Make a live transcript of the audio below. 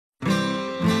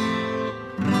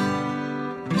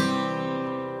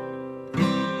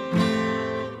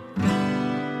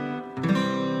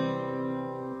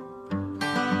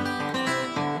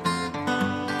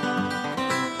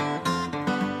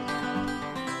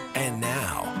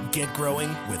Get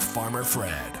growing with Farmer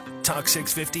Fred. Talk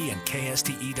 650 and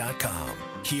KSTE.com.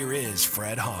 Here is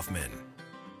Fred Hoffman.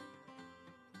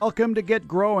 Welcome to Get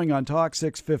Growing on Talk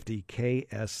 650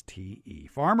 KSTE.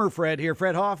 Farmer Fred here.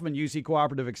 Fred Hoffman, UC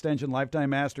Cooperative Extension,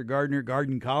 lifetime master gardener,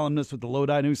 garden columnist with the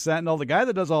Lodi News Sentinel, the guy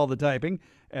that does all the typing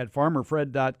at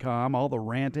farmerfred.com, all the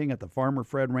ranting at the Farmer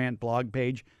Fred Rant blog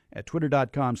page at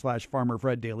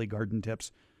twitter.com/farmerfred, daily garden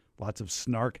tips, lots of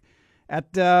snark.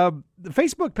 At the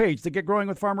Facebook page, the Get Growing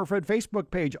with Farmer Fred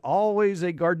Facebook page, always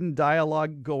a garden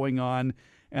dialogue going on.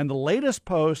 And the latest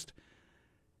post,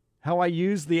 how I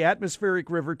use the atmospheric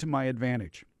river to my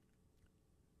advantage.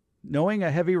 Knowing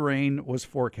a heavy rain was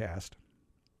forecast,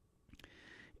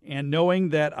 and knowing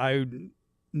that I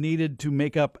needed to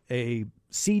make up a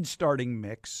seed starting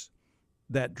mix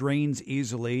that drains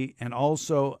easily, and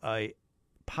also a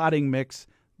potting mix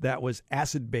that was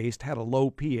acid-based, had a low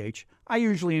pH, I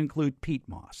usually include peat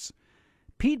moss.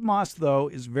 Peat moss, though,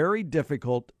 is very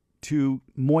difficult to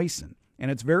moisten,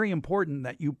 and it's very important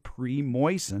that you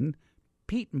pre-moisten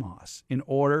peat moss in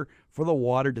order for the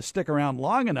water to stick around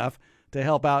long enough to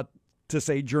help out to,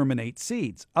 say, germinate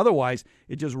seeds. Otherwise,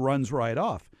 it just runs right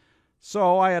off.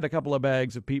 So I had a couple of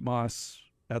bags of peat moss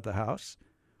at the house.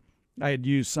 I had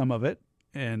used some of it,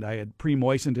 and I had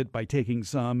pre-moistened it by taking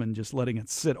some and just letting it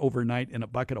sit overnight in a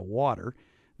bucket of water.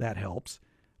 That helps.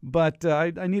 But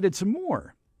I needed some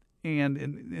more and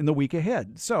in the week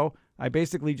ahead. So I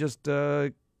basically just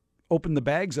opened the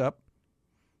bags up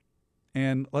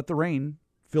and let the rain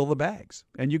fill the bags.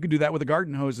 And you can do that with a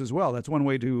garden hose as well. That's one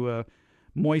way to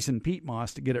moisten peat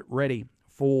moss to get it ready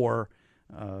for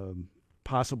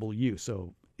possible use.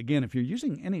 So again, if you're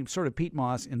using any sort of peat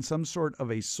moss in some sort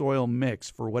of a soil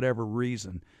mix for whatever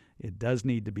reason, it does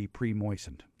need to be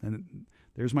pre-moistened. And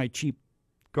there's my cheap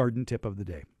garden tip of the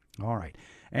day. All right.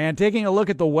 And taking a look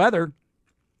at the weather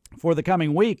for the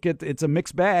coming week, it's a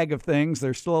mixed bag of things.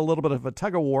 There's still a little bit of a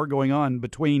tug-of-war going on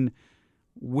between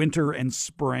winter and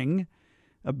spring.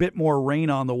 A bit more rain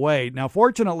on the way. Now,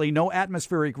 fortunately, no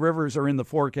atmospheric rivers are in the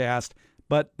forecast,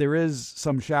 but there is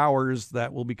some showers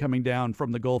that will be coming down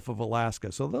from the Gulf of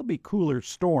Alaska. So there'll be cooler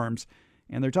storms,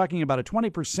 and they're talking about a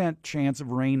 20% chance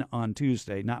of rain on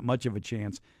Tuesday, not much of a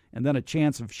chance, and then a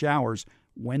chance of showers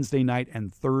Wednesday night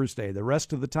and Thursday. The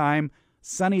rest of the time,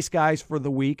 sunny skies for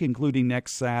the week, including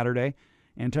next Saturday,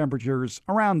 and temperatures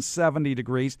around 70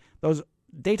 degrees. Those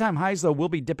daytime highs, though, will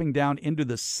be dipping down into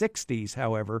the 60s,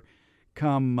 however,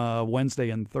 come Wednesday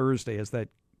and Thursday as that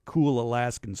cool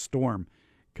Alaskan storm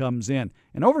comes in.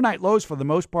 And overnight lows, for the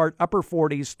most part, upper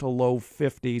 40s to low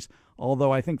 50s,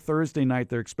 although I think Thursday night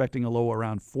they're expecting a low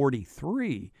around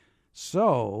 43.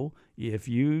 So if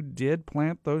you did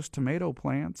plant those tomato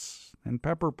plants and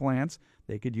pepper plants,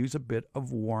 they could use a bit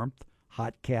of warmth,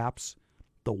 hot caps,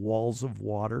 the walls of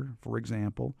water, for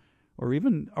example, or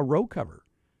even a row cover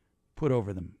put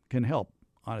over them can help,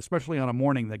 especially on a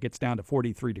morning that gets down to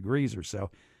 43 degrees or so.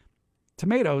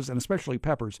 Tomatoes, and especially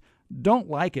peppers, don't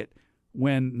like it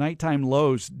when nighttime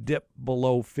lows dip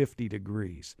below 50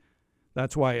 degrees.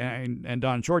 That's why, and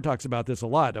Don Shore talks about this a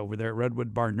lot over there at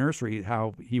Redwood Barn Nursery,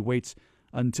 how he waits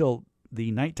until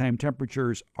the nighttime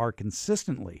temperatures are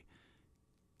consistently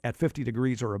at 50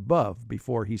 degrees or above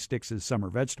before he sticks his summer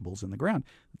vegetables in the ground.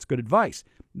 That's good advice.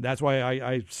 That's why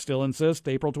I still insist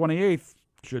April 28th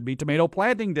should be tomato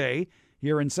planting day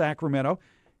here in Sacramento,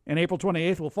 and April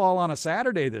 28th will fall on a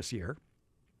Saturday this year.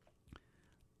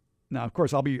 Now, of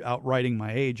course, I'll be out riding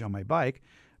my age on my bike,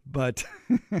 but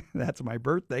that's my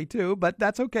birthday too, but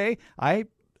that's okay. I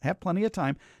have plenty of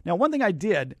time. Now, one thing I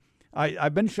did,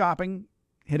 I've been shopping,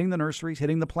 hitting the nurseries,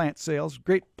 hitting the plant sales.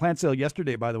 Great plant sale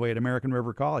yesterday, by the way, at American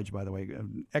River College, by the way.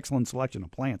 Excellent selection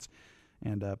of plants,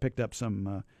 and picked up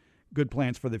some good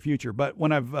plants for the future. But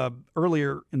when I've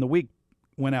earlier in the week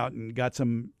went out and got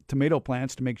some tomato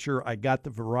plants to make sure I got the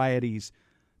varieties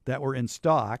that were in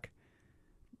stock,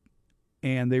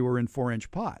 and they were in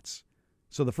 4-inch pots.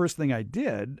 So the first thing I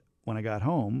did when I got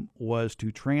home was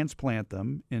to transplant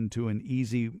them into an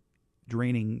easy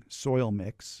draining soil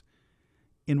mix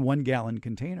in 1-gallon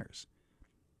containers.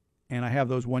 And I have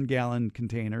those 1-gallon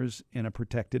containers in a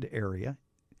protected area.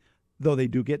 Though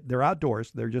they're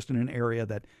outdoors, they're just in an area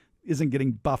that isn't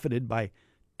getting buffeted by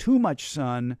too much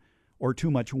sun or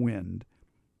too much wind.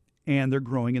 And they're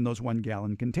growing in those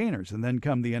 1-gallon containers. And then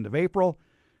come the end of April,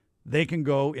 they can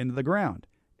go into the ground.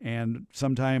 And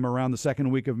sometime around the second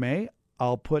week of May,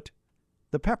 I'll put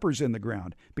the peppers in the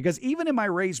ground. Because even in my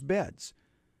raised beds,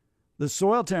 the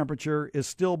soil temperature is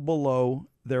still below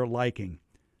their liking.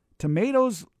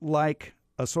 Tomatoes like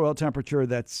a soil temperature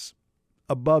that's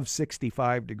above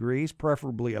 65 degrees,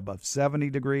 preferably above 70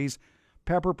 degrees.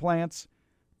 Pepper plants,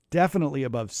 definitely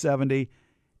above 70.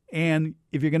 And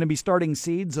if you're going to be starting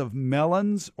seeds of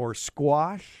melons or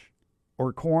squash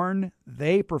or corn,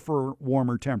 they prefer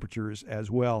warmer temperatures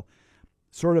as well,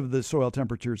 sort of the soil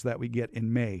temperatures that we get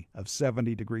in May of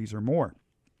 70 degrees or more.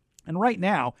 And right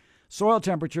now, soil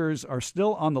temperatures are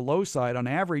still on the low side. On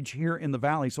average, here in the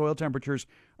valley, soil temperatures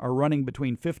are running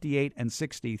between 58 and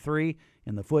 63.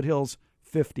 In the foothills,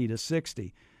 50 to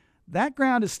 60. That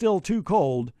ground is still too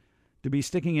cold to be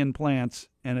sticking in plants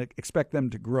and expect them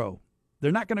to grow.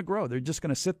 They're not going to grow. They're just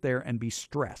going to sit there and be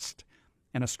stressed.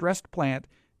 And a stressed plant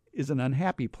is an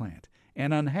unhappy plant.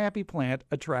 An unhappy plant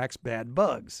attracts bad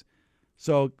bugs.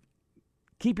 So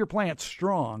keep your plants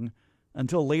strong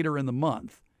until later in the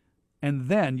month, and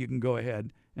then you can go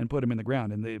ahead and put them in the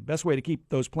ground. And the best way to keep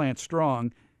those plants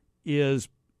strong is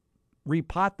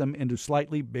repot them into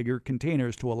slightly bigger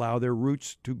containers to allow their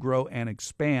roots to grow and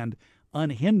expand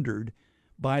unhindered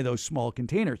by those small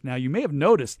containers. Now, you may have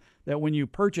noticed that when you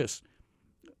purchase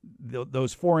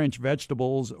those 4-inch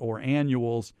vegetables or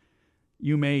annuals,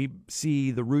 you may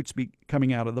see the roots be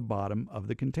coming out of the bottom of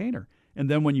the container. And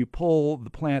then when you pull the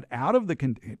plant out of the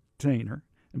container,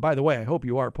 and by the way, I hope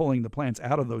you are pulling the plants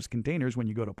out of those containers when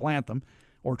you go to plant them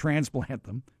or transplant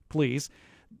them, please,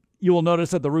 you will notice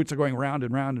that the roots are going round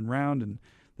and round and round, and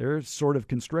they're sort of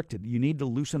constricted. You need to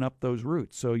loosen up those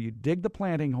roots. So you dig the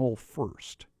planting hole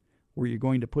first, where you're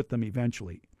going to put them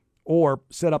eventually, or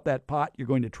set up that pot you're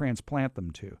going to transplant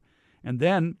them to. And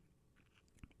then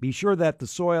be sure that the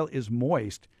soil is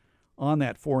moist on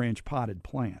that 4-inch potted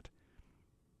plant.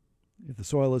 If the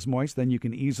soil is moist, then you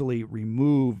can easily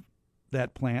remove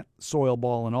that plant, soil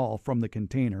ball and all, from the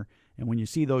container. And when you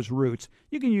see those roots,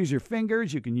 you can use your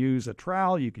fingers, you can use a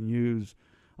trowel, you can use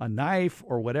a knife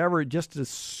or whatever, just to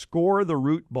score the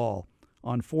root ball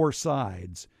on 4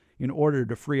 sides in order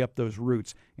to free up those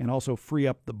roots and also free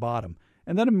up the bottom.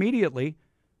 And then immediately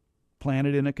plant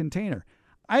it in a container.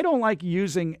 I don't like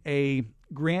using a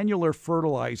granular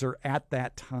fertilizer at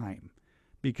that time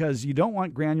because you don't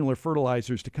want granular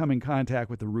fertilizers to come in contact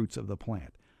with the roots of the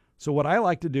plant. So what I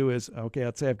like to do is, okay,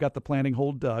 let's say I've got the planting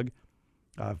hole dug.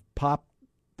 I've popped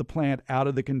the plant out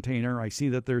of the container. I see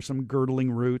that there's some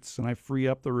girdling roots, and I free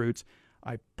up the roots.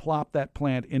 I plop that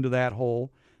plant into that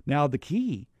hole. Now the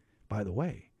key, by the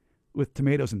way, with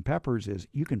tomatoes and peppers is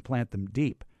you can plant them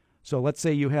deep. So let's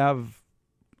say you have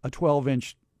a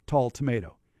 12-inch tall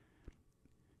tomato.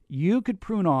 You could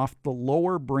prune off the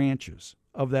lower branches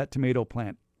of that tomato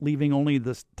plant, leaving only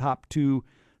the top 2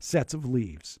 sets of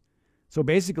leaves. So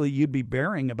basically, you'd be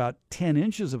burying about 10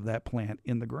 inches of that plant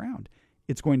in the ground.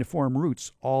 It's going to form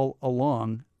roots all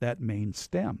along that main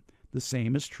stem. The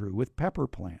same is true with pepper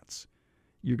plants.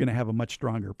 You're going to have a much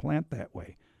stronger plant that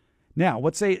way. Now,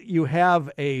 let's say you have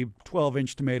a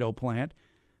 12-inch tomato plant,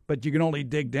 but you can only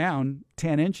dig down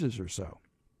 10 inches or so,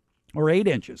 or 8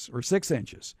 inches, or 6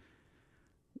 inches.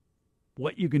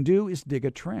 What you can do is dig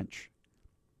a trench.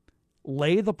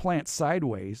 Lay the plant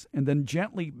sideways and then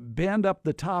gently bend up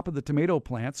the top of the tomato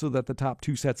plant so that the top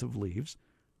 2 sets of leaves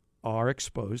are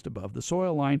exposed above the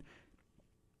soil line,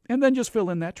 and then just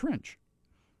fill in that trench.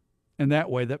 And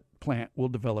that way that plant will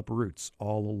develop roots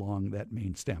all along that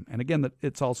main stem. And again,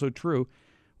 it's also true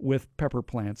with pepper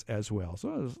plants as well.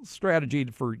 So a strategy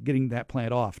for getting that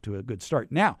plant off to a good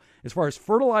start. Now, as far as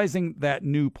fertilizing that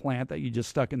new plant that you just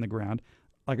stuck in the ground,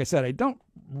 like I said, I don't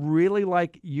really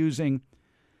like using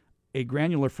a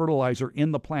granular fertilizer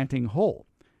in the planting hole.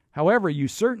 However, you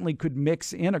certainly could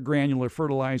mix in a granular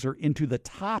fertilizer into the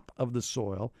top of the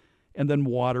soil and then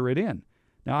water it in.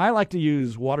 Now, I like to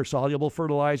use water-soluble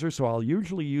fertilizer, so I'll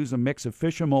usually use a mix of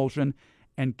fish emulsion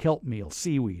and kelp meal,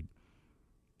 seaweed.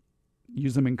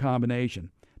 Use them in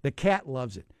combination. The cat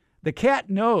loves it. The cat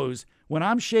knows when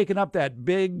I'm shaking up that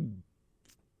big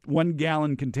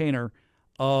 1-gallon container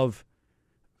of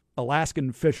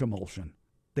Alaskan fish emulsion.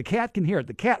 The cat can hear it.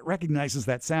 The cat recognizes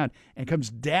that sound and comes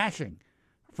dashing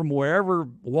from wherever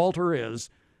Walter is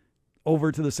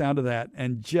over to the sound of that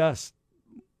and just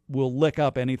will lick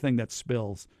up anything that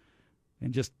spills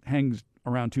and just hangs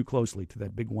around too closely to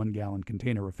that big 1-gallon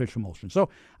container of fish emulsion. So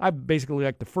I basically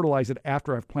like to fertilize it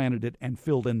after I've planted it and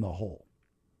filled in the hole.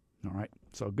 All right,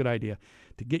 so a good idea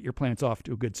to get your plants off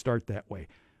to a good start that way.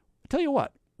 I'll tell you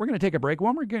what, we're going to take a break.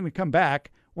 When we're going to come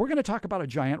back, we're going to talk about a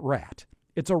giant rat.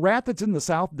 It's a rat that's in the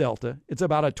South Delta. It's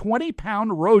about a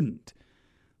 20-pound rodent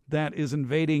that is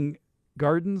invading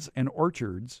gardens and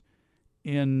orchards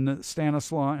in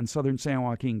Stanislaus and southern San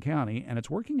Joaquin County, and it's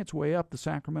working its way up the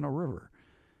Sacramento River.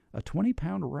 A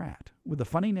 20-pound rat with a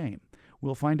funny name.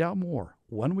 We'll find out more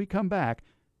when we come back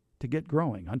to Get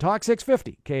Growing on Talk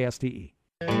 650 KSTE.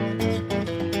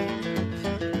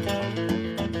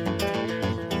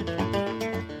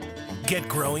 Get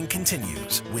Growing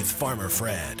continues with Farmer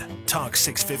Fred. Talk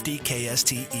 650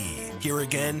 KSTE. Here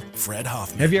again, Fred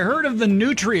Hoffman. Have you heard of the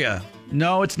Nutria?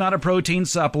 No, it's not a protein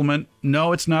supplement.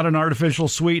 No, it's not an artificial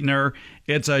sweetener.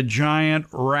 It's a giant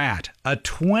rat, a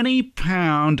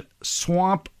 20-pound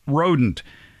swamp rodent.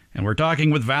 And we're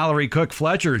talking with Valerie Cook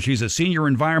Fletcher. She's a senior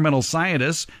environmental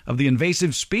scientist of the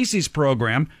Invasive Species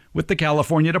Program with the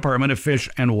California Department of Fish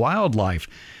and Wildlife.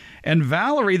 And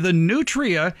Valerie, the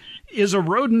Nutria is a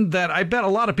rodent that I bet a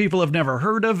lot of people have never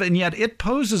heard of, and yet it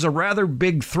poses a rather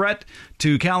big threat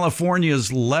to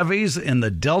California's levees in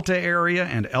the Delta area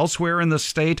and elsewhere in the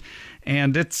state.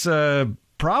 And it's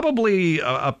probably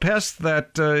a pest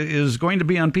that is going to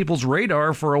be on people's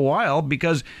radar for a while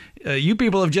because you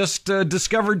people have just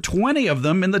discovered 20 of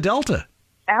them in the Delta.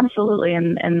 Absolutely,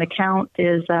 and the count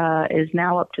is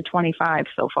now up to 25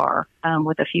 so far,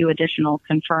 with a few additional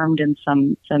confirmed in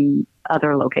some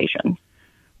other locations.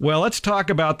 Well, let's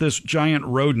talk about this giant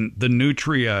rodent, the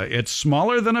Nutria. It's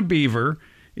smaller than a beaver.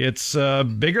 It's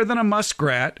bigger than a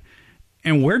muskrat.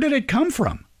 And where did it come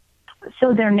from?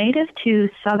 So they're native to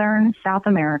southern South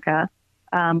America,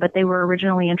 but they were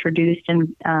originally introduced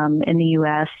in the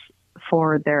U.S.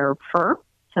 for their fur.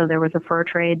 So there was a fur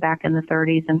trade back in the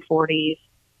 30s and 40s.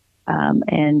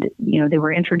 And, they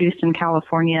were introduced in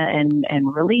California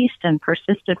and released and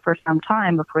persisted for some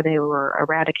time before they were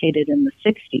eradicated in the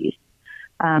 60s.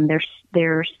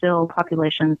 There's still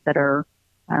populations that are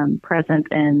present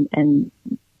and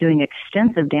doing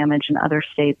extensive damage in other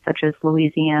states, such as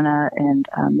Louisiana and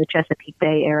the Chesapeake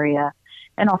Bay area,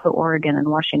 and also Oregon and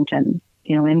Washington.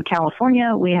 In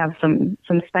California, we have some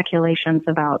speculations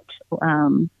about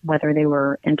whether they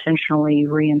were intentionally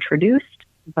reintroduced.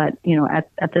 But,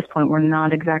 at this point, we're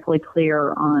not exactly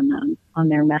clear on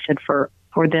their method for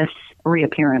this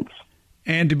reappearance.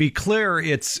 And to be clear,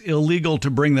 it's illegal to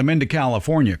bring them into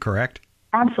California, correct?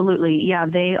 Absolutely. Yeah,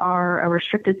 they are a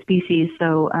restricted species.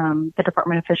 So the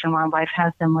Department of Fish and Wildlife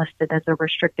has them listed as a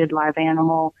restricted live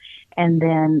animal. And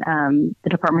then the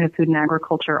Department of Food and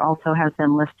Agriculture also has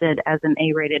them listed as an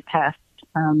A-rated pest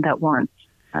that warrants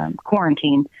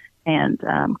quarantine and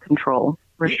control,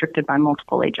 restricted by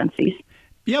multiple agencies.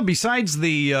 Yeah, besides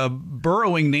the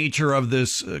burrowing nature of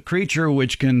this creature,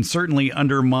 which can certainly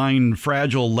undermine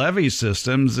fragile levee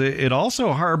systems, it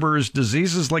also harbors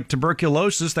diseases like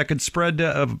tuberculosis that could spread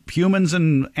to humans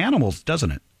and animals, doesn't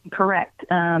it? Correct,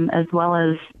 as well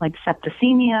as like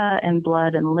septicemia and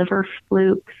blood and liver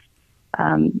flukes.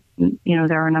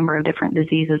 There are a number of different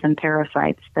diseases and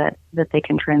parasites that they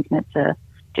can transmit to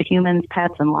humans,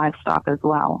 pets, and livestock as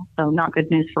well. So not good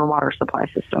news for a water supply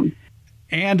system.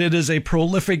 And it is a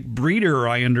prolific breeder,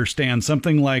 I understand.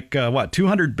 Something like,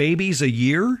 200 babies a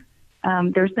year?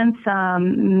 There's been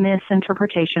some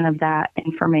misinterpretation of that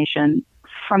information.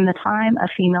 From the time a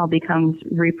female becomes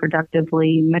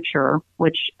reproductively mature,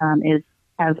 which is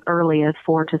as early as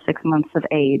 4 to 6 months of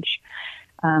age,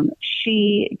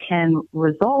 she can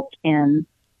result in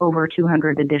over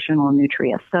 200 additional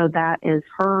nutria. So that is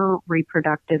her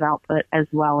reproductive output as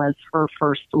well as her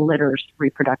first litter's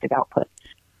reproductive output.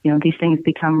 These things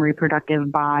become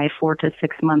reproductive by 4 to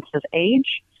 6 months of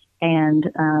age, and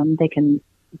they can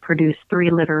produce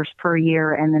 3 litters per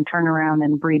year and then turn around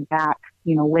and breed back,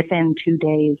 within 2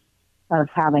 days of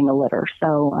having a litter.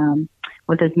 So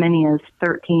with as many as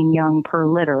 13 young per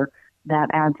litter, that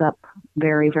adds up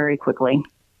very, very quickly.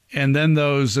 And then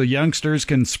those youngsters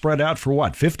can spread out for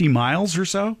 50 miles or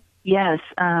so? Yes,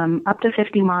 up to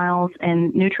 50 miles.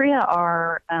 And nutria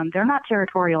are, they're not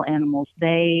territorial animals.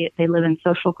 They live in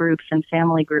social groups and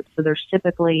family groups. So there's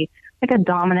typically like a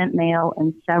dominant male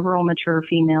and several mature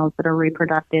females that are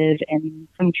reproductive and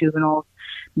some juveniles.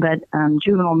 But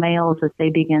juvenile males, as they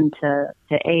begin to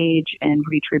age and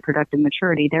reach reproductive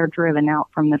maturity, they're driven out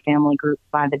from the family group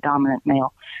by the dominant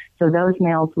male. So those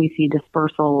males, we see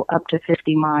dispersal up to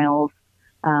 50 miles.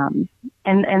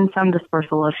 And some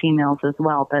dispersal of females as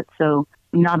well. But so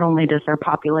not only does their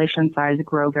population size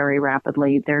grow very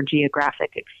rapidly, their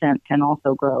geographic extent can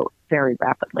also grow very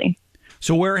rapidly.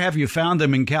 So where have you found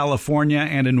them in California,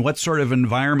 and in what sort of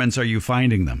environments are you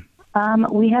finding them?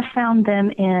 We have found them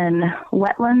in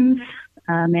wetlands,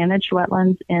 managed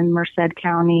wetlands in Merced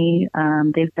County.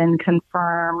 They've been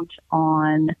confirmed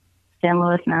on San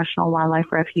Luis National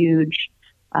Wildlife Refuge,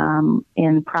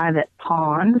 in private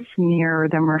ponds near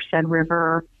the Merced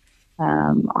River,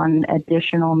 on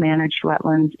additional managed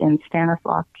wetlands in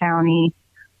Stanislaus County,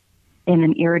 in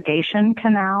an irrigation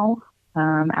canal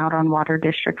out on Water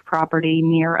District property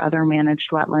near other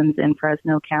managed wetlands in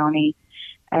Fresno County.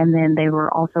 And then they were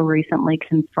also recently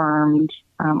confirmed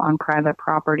on private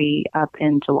property up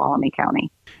into Tuolumne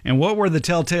County. And what were the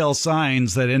telltale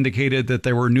signs that indicated that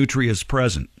there were nutrias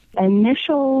present?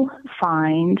 Initial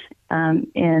find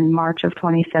in March of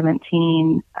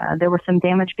 2017, there was some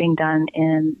damage being done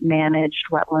in managed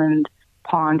wetland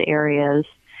pond areas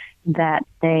that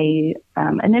they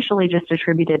initially just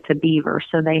attributed to beaver.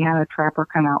 So they had a trapper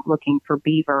come out looking for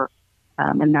beaver,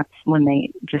 and that's when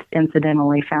they just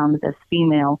incidentally found this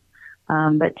female.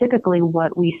 But typically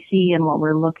what we see and what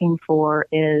we're looking for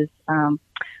is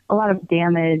a lot of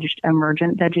damaged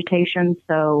emergent vegetation.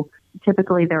 So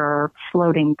typically there are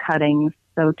floating cuttings.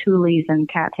 So tules and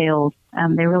cattails,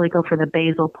 they really go for the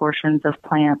basal portions of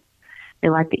plants. They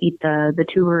like to eat the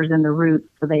tubers and the roots,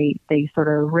 so they sort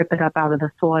of rip it up out of the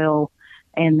soil,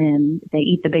 and then they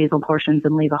eat the basal portions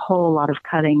and leave a whole lot of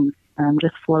cuttings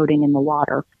just floating in the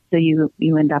water. So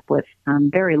you end up with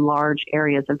very large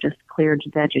areas of just cleared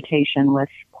vegetation with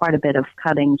quite a bit of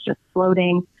cuttings just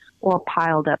floating or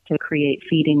piled up to create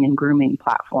feeding and grooming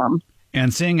platforms.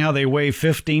 And seeing how they weigh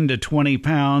 15 to 20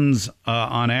 pounds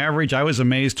on average, I was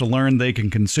amazed to learn they can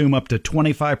consume up to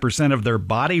 25% of their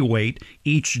body weight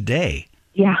each day.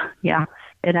 Yeah.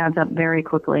 It adds up very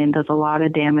quickly and does a lot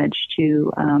of damage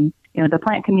to the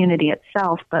plant community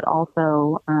itself, but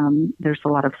also there's a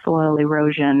lot of soil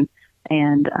erosion,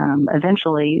 and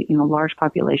eventually, large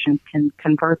populations can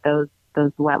convert those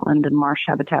wetland and marsh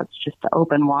habitats just to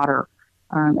open water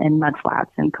and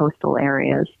mudflats in coastal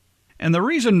areas. And the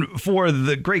reason for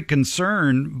the great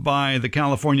concern by the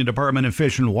California Department of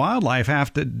Fish and Wildlife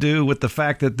have to do with the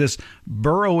fact that this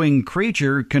burrowing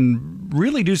creature can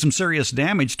really do some serious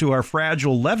damage to our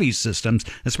fragile levee systems,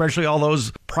 especially all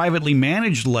those privately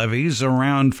managed levees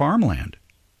around farmland.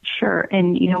 Sure.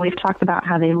 And, we've talked about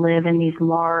how they live in these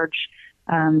large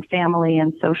family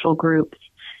and social groups.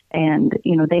 And,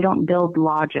 they don't build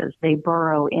lodges. They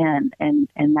burrow in, and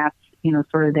that's,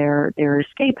 sort of their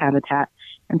escape habitat.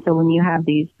 And so when you have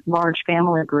these large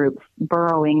family groups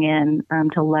burrowing in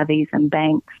to levees and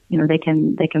banks, they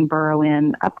can burrow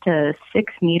in up to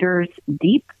 6 meters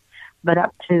deep, but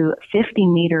up to 50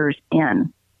 meters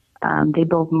in. They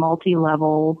build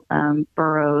multi-level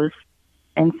burrows.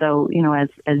 And so,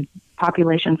 as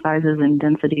population sizes and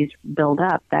densities build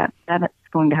up, that's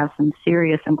going to have some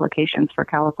serious implications for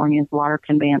California's water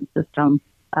conveyance system,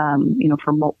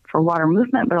 for water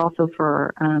movement, but also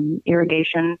for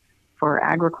irrigation, for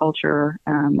agriculture,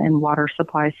 and water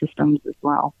supply systems as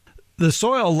well. The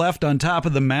soil left on top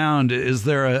of the mound, is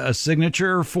there a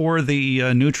signature for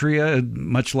the nutria,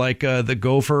 much like the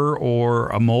gopher or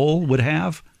a mole would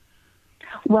have?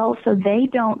 Well, so they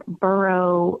don't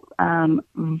burrow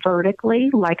vertically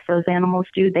like those animals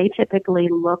do. They typically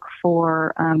look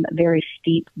for very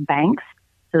steep banks,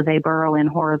 so they burrow in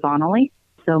horizontally.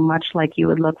 So much like you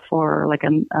would look for like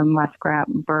a muskrat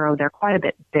burrow, they're quite a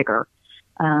bit bigger.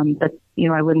 But,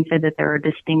 I wouldn't say that there are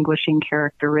distinguishing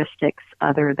characteristics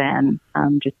other than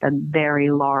just a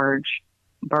very large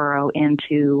burrow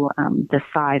into the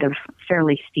side of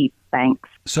fairly steep banks.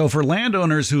 So for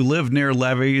landowners who live near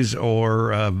levees,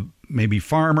 or maybe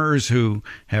farmers who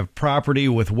have property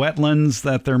with wetlands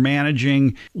that they're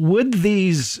managing, would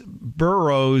these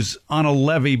burrows on a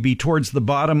levee be towards the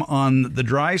bottom on the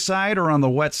dry side or on the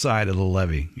wet side of the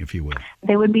levee, if you will?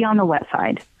 They would be on the wet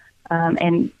side.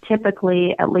 And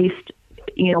typically, at least,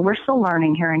 we're still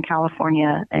learning here in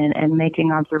California and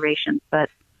making observations, but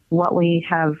what we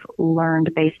have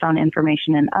learned based on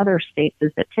information in other states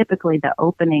is that typically the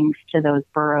openings to those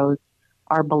burrows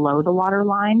are below the water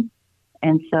line.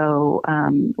 And so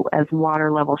as water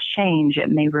levels change, it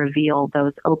may reveal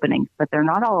those openings, but they're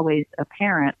not always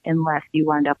apparent unless you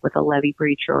wind up with a levee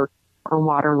breach or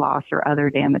water loss or other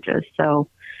damages. So,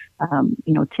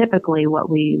 typically what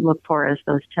we look for as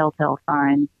those telltale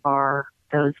signs are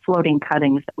those floating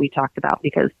cuttings that we talked about,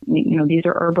 because, these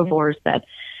are herbivores that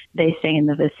they stay in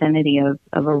the vicinity of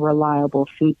a reliable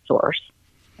food source.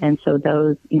 And so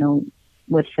those,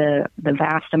 with the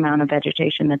vast amount of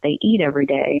vegetation that they eat every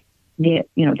day,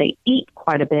 they eat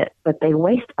quite a bit, but they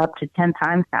waste up to 10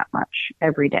 times that much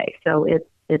every day. So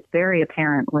it's very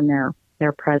apparent when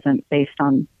they're present based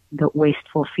on the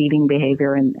wasteful feeding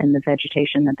behavior and the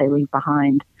vegetation that they leave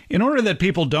behind. In order that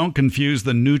people don't confuse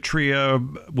the nutria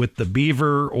with the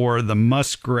beaver or the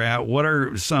muskrat, what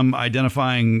are some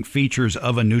identifying features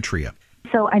of a nutria?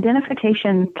 So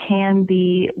identification can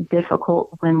be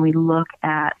difficult when we look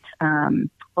at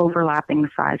overlapping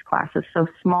size classes. So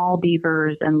small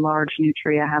beavers and large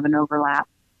nutria have an overlap,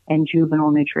 and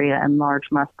juvenile nutria and large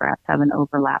muskrats have an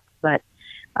overlap. But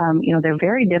they're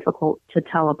very difficult to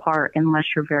tell apart unless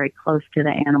you're very close to the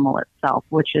animal itself,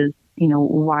 which is,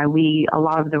 why a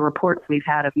lot of the reports we've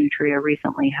had of nutria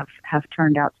recently have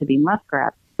turned out to be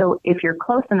muskrats. So if you're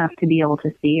close enough to be able to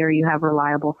see, or you have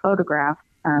reliable photographs,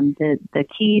 the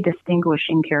key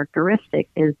distinguishing characteristic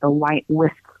is the white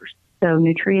whiskers. So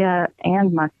nutria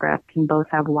and muskrats can both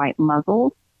have white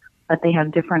muzzles, but they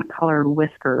have different colored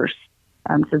whiskers.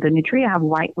 So the nutria have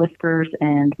white whiskers,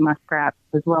 and muskrats,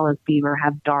 as well as beaver,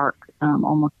 have dark,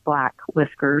 almost black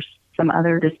whiskers. Some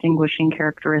other distinguishing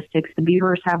characteristics: the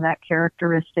beavers have that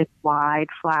characteristic wide,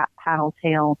 flat paddle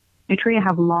tail. Nutria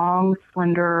have long,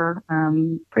 slender,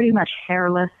 pretty much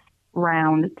hairless,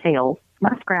 round tails.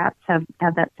 Muskrats have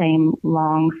that same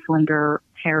long, slender,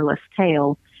 hairless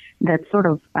tail that's sort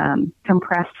of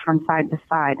compressed from side to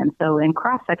side. And so in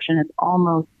cross-section, it's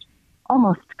almost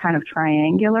kind of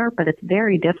triangular, but it's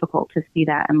very difficult to see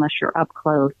that unless you're up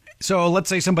close. So let's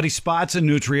say somebody spots a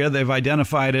nutria, they've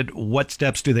identified it. What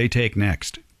steps do they take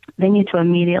next? They need to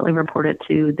immediately report it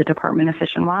to the Department of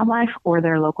Fish and Wildlife or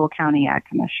their local county ag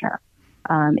commissioner.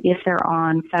 If they're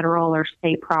on federal or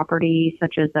state property,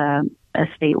 such as a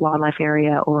state wildlife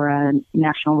area or a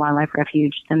national wildlife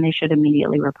refuge, then they should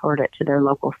immediately report it to their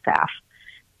local staff.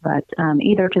 But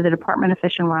either to the Department of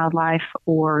Fish and Wildlife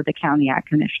or the county ag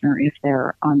commissioner if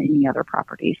they're on any other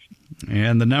properties.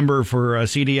 And the number for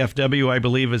CDFW, I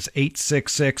believe, is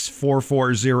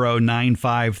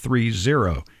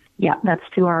 866-440-9530. Yeah, that's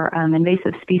to our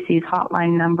invasive species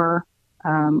hotline number,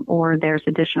 or there's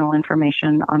additional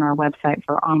information on our website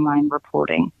for online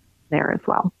reporting there as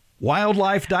well.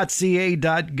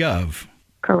 Wildlife.ca.gov.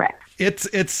 Correct.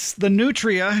 It's the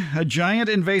nutria, a giant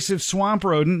invasive swamp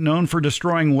rodent known for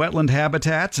destroying wetland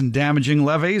habitats and damaging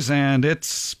levees, and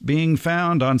it's being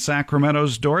found on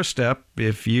Sacramento's doorstep.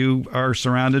 If you are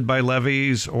surrounded by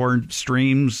levees or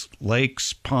streams,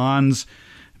 lakes, ponds,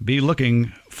 be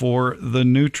looking for the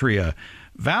nutria.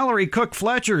 Valerie Cook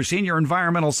Fletcher, Senior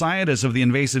Environmental Scientist of the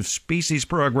Invasive Species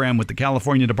Program with the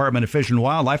California Department of Fish and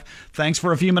Wildlife, thanks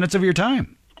for a few minutes of your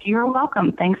time. You're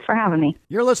welcome. Thanks for having me.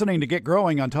 You're listening to Get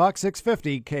Growing on Talk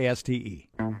 650 KSTE.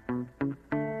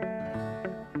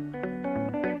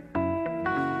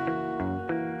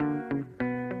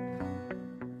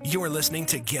 You're listening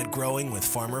to Get Growing with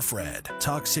Farmer Fred.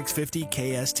 Talk 650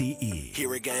 KSTE.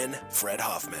 Here again, Fred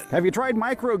Hoffman. Have you tried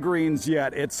microgreens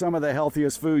yet? It's some of the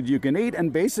healthiest food you can eat,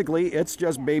 and basically it's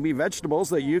just baby vegetables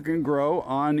that you can grow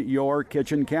on your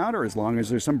kitchen counter as long as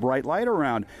there's some bright light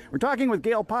around. We're talking with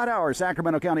Gail Pothauer,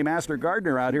 Sacramento County Master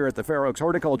Gardener out here at the Fair Oaks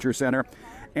Horticulture Center.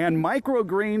 And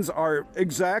microgreens are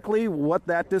exactly what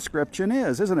that description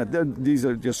is, isn't it? These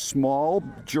are just small,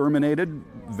 germinated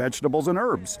vegetables and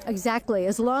herbs. Exactly.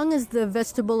 As long as the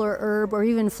vegetable or herb or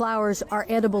even flowers are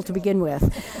edible to begin with.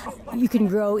 You can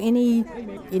grow any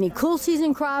cool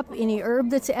season crop, any herb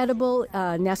that's edible.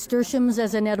 Nasturtiums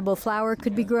as an edible flower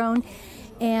could be grown.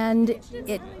 And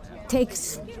it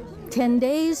takes 10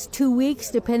 days, 2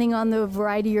 weeks, depending on the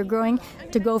variety you're growing,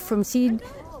 to go from seed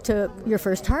to your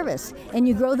first harvest. And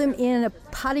you grow them in a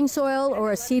potting soil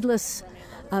or a seedless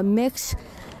mix.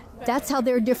 That's how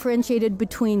they're differentiated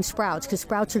between sprouts, because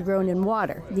sprouts are grown in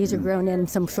water. These are grown in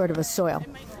some sort of a soil.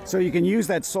 So you can use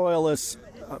that soilless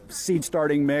seed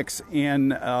starting mix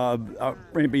in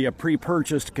maybe a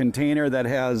pre-purchased container that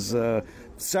has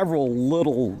several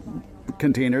little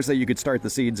containers that you could start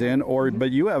the seeds in, but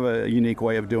you have a unique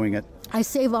way of doing it. I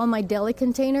save all my deli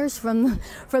containers from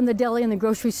the deli in the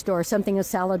grocery store, a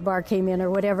salad bar came in or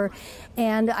whatever,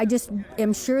 and I just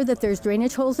am sure that there's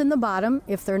drainage holes in the bottom.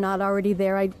 If they're not already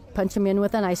there, I punch them in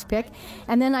with an ice pick,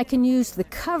 and then I can use the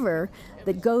cover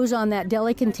that goes on that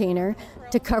deli container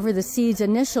to cover the seeds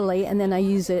initially, and then I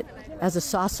use it as a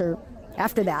saucer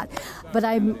after that. But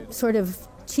I'm sort of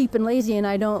cheap and lazy, and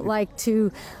I don't like to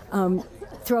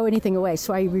throw anything away,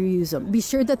 so I reuse them. Be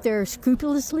sure that they're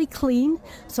scrupulously clean,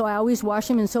 so I always wash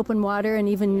them in soap and water and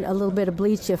even a little bit of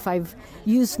bleach if I've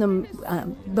used them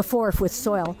before with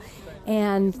soil,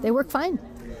 and they work fine.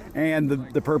 And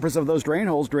the purpose of those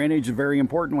drainage is very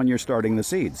important when you're starting the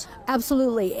seeds.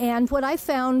 Absolutely. And what I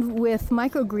found with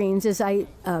microgreens is I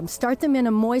start them in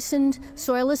a moistened,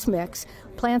 soilless mix,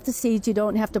 plant the seeds. You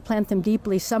don't have to plant them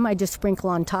deeply. Some I just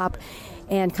sprinkle on top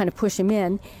and kind of push them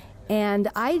in. And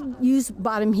I use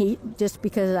bottom heat just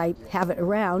because I have it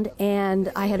around.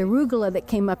 And I had arugula that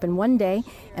came up in 1 day,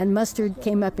 and mustard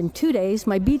came up in 2 days.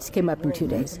 My beets came up in 2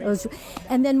 days.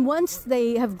 And then once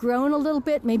they have grown a little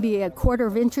bit, maybe a quarter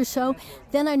of an inch or so,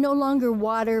 then I no longer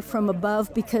water from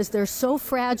above because they're so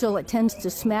fragile it tends to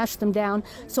smash them down.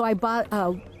 So I bought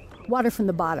water from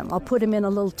the bottom. I'll put them in a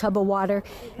little tub of water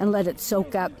and let it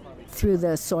soak up through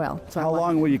the soil. So How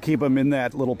long will you keep them in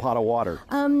that little pot of water?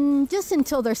 Just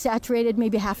until they're saturated,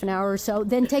 maybe half an hour or so.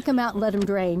 Then take them out and let them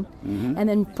drain, and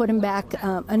then put them back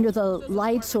under the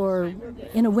lights or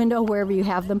in a window, wherever you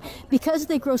have them. Because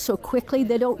they grow so quickly,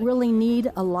 they don't really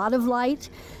need a lot of light.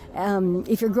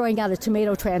 If you're growing out a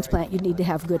tomato transplant, you need to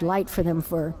have good light for them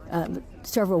for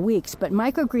several weeks. But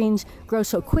microgreens grow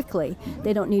so quickly,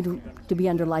 they don't need to be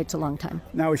under lights a long time.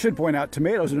 Now, we should point out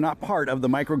tomatoes are not part of the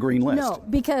microgreen list. No,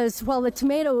 because while the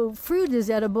tomato fruit is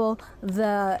edible,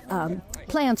 the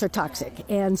plants are toxic.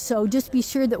 And so just be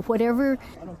sure that whatever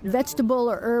vegetable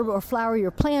or herb or flower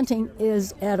you're planting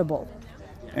is edible.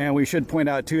 And we should point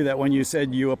out, too, that when you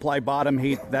said you apply bottom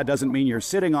heat, that doesn't mean you're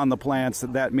sitting on the plants.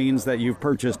 That means that you've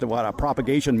purchased, a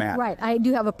propagation mat. Right. I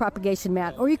do have a propagation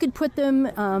mat. Or you could put them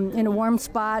in a warm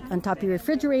spot on top of your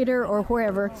refrigerator or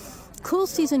wherever. Cool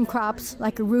season crops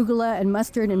like arugula and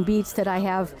mustard and beets that I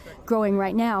have growing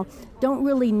right now don't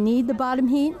really need the bottom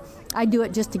heat. I do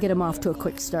it just to get them off to a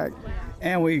quick start.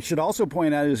 And we should also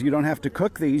point out is you don't have to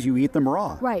cook these, you eat them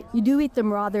raw. Right, you do eat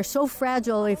them raw. They're so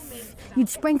fragile. If you'd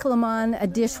sprinkle them on a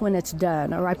dish when it's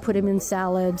done, or I put them in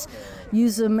salads,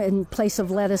 use them in place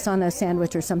of lettuce on a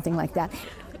sandwich or something like that.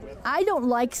 I don't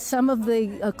like some of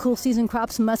the cool season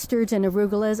crops, mustards and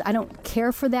arugulas. I don't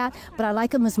care for that, but I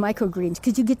like them as microgreens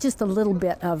because you get just a little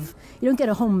bit of, you don't get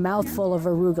a whole mouthful of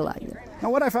arugula. Now,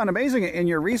 what I found amazing in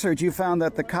your research, you found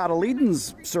that the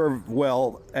cotyledons serve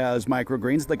well as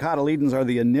microgreens. The cotyledons are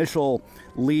the initial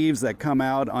leaves that come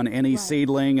out on any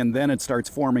seedling, and then it starts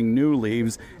forming new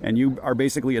leaves. And you are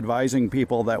basically advising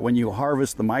people that when you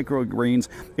harvest the microgreens,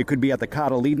 it could be at the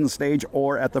cotyledon stage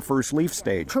or at the first leaf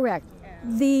stage. Correct.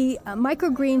 The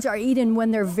microgreens are eaten when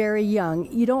they're very young.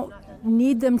 You don't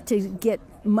need them to get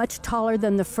much taller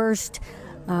than the first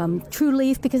true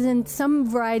leaf, because in some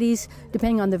varieties,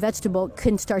 depending on the vegetable,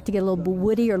 can start to get a little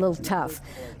woody or a little tough.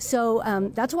 So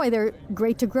that's why they're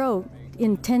great to grow.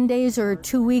 In 10 days or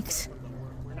 2 weeks,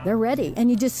 they're ready.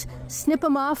 And you just snip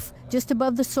them off just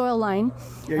above the soil line.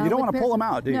 Yeah, you don't want to pull them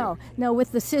out, do you? No,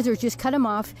 with the scissors, just cut them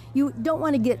off. You don't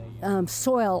want to get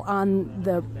soil on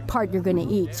the part you're going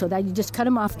to eat, so that you just cut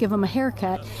them off, give them a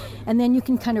haircut, and then you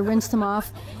can kind of rinse them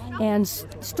off and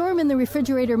store them in the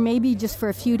refrigerator maybe just for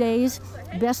a few days.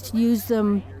 Best to use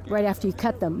them right after you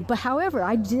cut them. But however,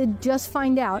 I did just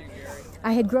find out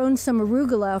I had grown some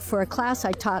arugula for a class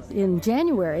I taught in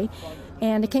January,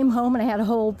 and I came home and I had a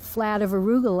whole flat of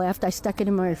arugula left. I stuck it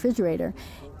in my refrigerator,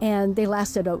 and they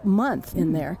lasted a month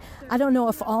in there. I don't know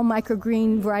if all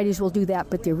microgreen varieties will do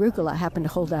that, but the arugula happened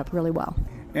to hold up really well.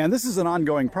 And this is an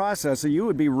ongoing process, so you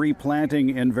would be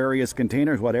replanting in various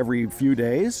containers, every few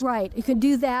days? Right, you could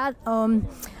do that.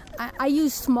 I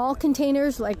use small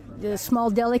containers, like the small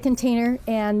deli container,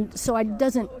 and so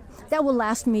that will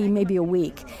last me maybe a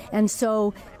week. And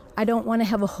so I don't want to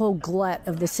have a whole glut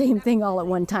of the same thing all at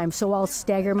one time, so I'll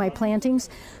stagger my plantings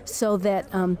so that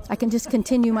I can just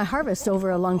continue my harvest over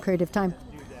a long period of time.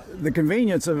 The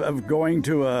convenience of going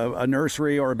to a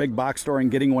nursery or a big box store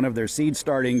and getting one of their seed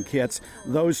starting kits,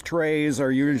 those trays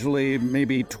are usually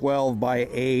maybe 12 by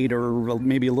 8 or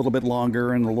maybe a little bit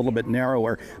longer and a little bit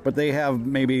narrower, but they have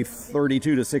maybe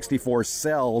 32 to 64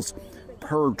 cells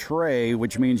per tray,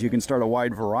 which means you can start a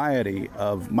wide variety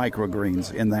of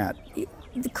microgreens in that.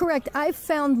 Correct. I've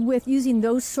found with using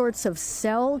those sorts of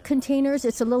cell containers,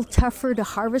 it's a little tougher to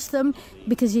harvest them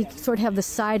because you sort of have the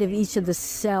side of each of the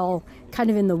cell kind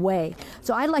of in the way.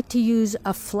 So I like to use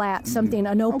a flat, something,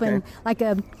 an open, like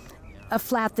a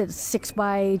flat that's 6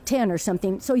 by 10 or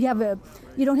something. So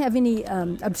you don't have any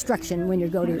obstruction when you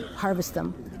go to harvest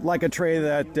them. Like a tray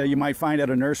that you might find at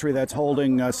a nursery that's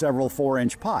holding several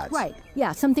 4-inch pots. Right,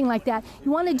 yeah, something like that. You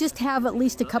want to just have at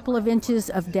least a couple of inches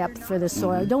of depth for the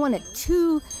soil. You don't want it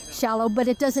too shallow, but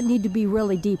it doesn't need to be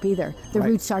really deep either. The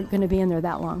roots aren't going to be in there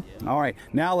that long. All right,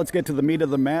 now let's get to the meat of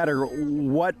the matter.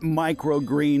 What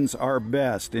microgreens are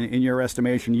best in your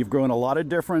estimation? You've grown a lot of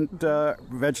different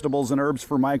vegetables and herbs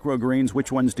for microgreens.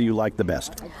 Which ones do you like the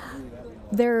best?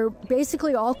 They're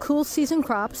basically all cool season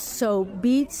crops, so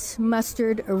beets,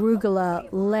 mustard, arugula,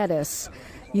 lettuce.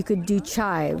 You could do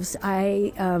chives.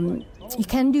 You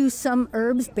can do some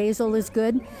herbs. Basil is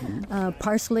good.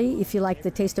 Parsley, if you like the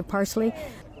taste of parsley.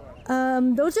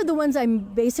 Those are the ones I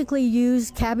basically use: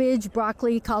 cabbage,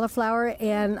 broccoli, cauliflower,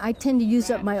 and I tend to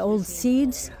use up my old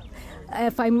seeds.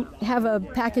 if I have a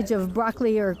package of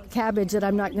broccoli or cabbage that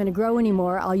I'm not going to grow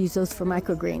anymore, I'll use those for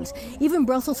microgreens. Even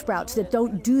Brussels sprouts that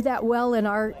don't do that well in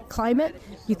our climate,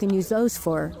 you can use those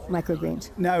for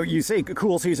microgreens. Now, you say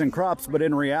cool season crops, but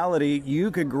in reality,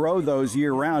 you could grow those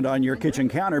year-round on your kitchen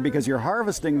counter because you're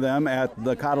harvesting them at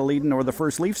the cotyledon or the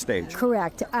first leaf stage.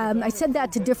 Correct. I said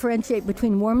that to differentiate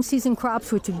between warm season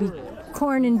crops, which would be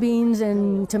corn and beans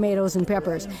and tomatoes and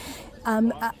peppers.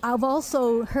 I've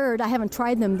also heard, I haven't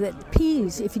tried them, that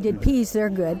peas, if you did peas,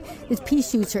 they're good. Because pea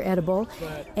shoots are edible.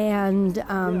 And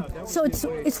so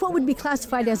it's what would be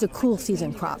classified as a cool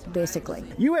season crop, basically.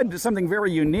 You had something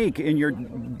very unique in your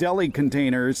deli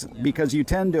containers because you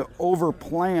tend to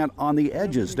overplant on the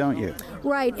edges, don't you?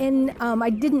 Right, and I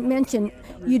didn't mention,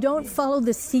 you don't follow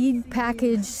the seed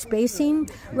package spacing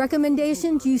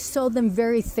recommendations. You sow them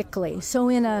very thickly. So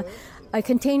in a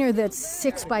container that's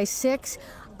 6 by 6,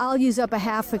 I'll use up a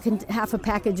half a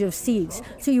package of seeds.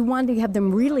 So you want to have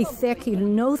them really thick,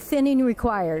 no thinning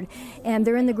required, and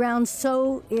they're in the ground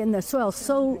in the soil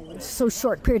so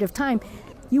short period of time.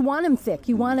 You want them thick.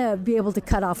 You want to be able to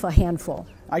cut off a handful.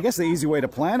 I guess the easy way to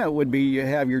plant it would be you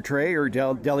have your tray or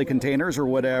deli containers or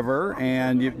whatever,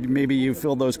 and maybe you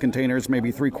fill those containers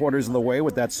maybe 3/4 of the way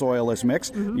with that soilless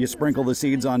mix. Mm-hmm. You sprinkle the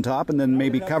seeds on top and then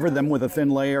maybe cover them with a thin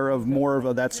layer of more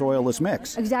of that soilless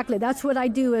mix. Exactly. That's what I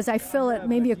do is I fill it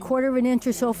maybe 1/4 of an inch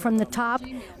or so from the top,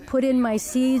 put in my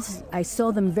seeds. I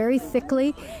sow them very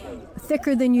thickly,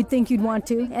 thicker than you'd think you'd want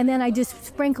to, and then I just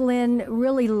sprinkle in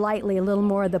really lightly a little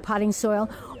more of the potting soil,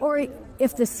 or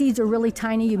if the seeds are really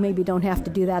tiny, you maybe don't have to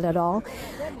do that at all,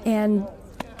 and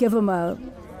give them a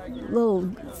little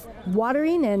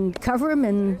watering and cover them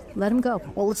and let them go.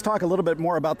 Well, let's talk a little bit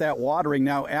more about that watering.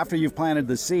 Now, after you've planted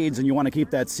the seeds and you want to keep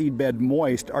that seed bed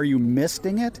moist, are you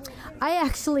misting it? I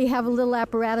actually have a little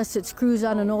apparatus that screws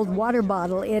on an old water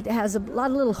bottle. It has a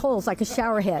lot of little holes like a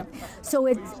shower head. So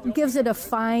it gives it a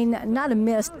fine, not a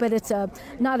mist, but it's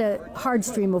not a hard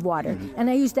stream of water. And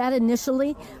I use that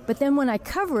initially, but then when I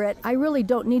cover it, I really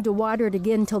don't need to water it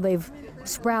again until they've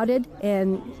sprouted.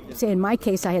 And say in my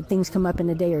case, I had things come up in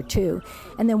a day or two.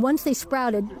 And then once they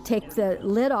sprouted, take the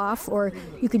lid off, or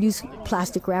you could use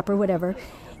plastic wrap or whatever,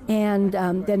 and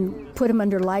then put them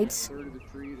under lights,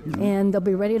 and they'll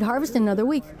be ready to harvest in another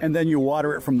week. And then you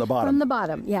water it from the bottom? From the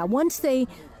bottom, yeah. Once they,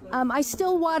 I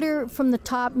still water from the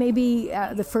top maybe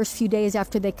the first few days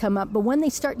after they come up, but when they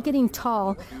start getting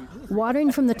tall,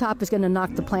 watering from the top is going to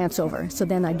knock the plants over, so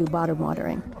then I do bottom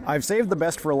watering. I've saved the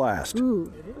best for last.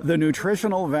 Ooh. The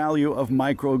nutritional value of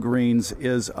microgreens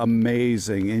is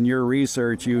amazing. In your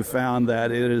research, you found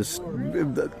that it is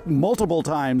multiple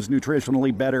times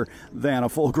nutritionally better than a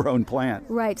full-grown plant.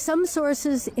 Right. Some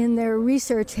sources in their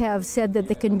research have said that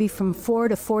they can be from 4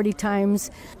 to 40 times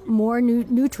more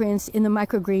nutrients in the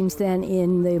microgreens than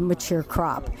in the mature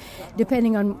crop,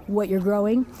 depending on what you're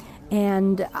growing.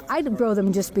 And I grow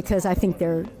them just because I think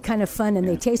they're kind of fun and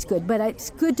they taste good. But it's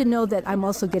good to know that I'm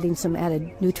also getting some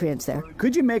added nutrients there.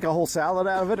 Could you make a whole salad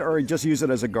out of it or just use it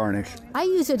as a garnish? I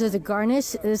use it as a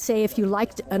garnish. Say if you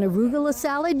liked an arugula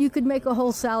salad, you could make a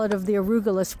whole salad of the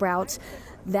arugula sprouts.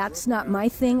 That's not my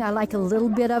thing. I like a little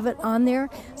bit of it on there.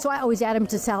 So I always add them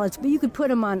to salads. But you could put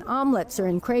them on omelets or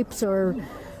in crepes or,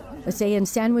 say, in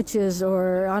sandwiches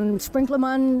or sprinkle them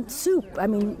on soup. I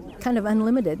mean, kind of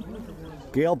unlimited.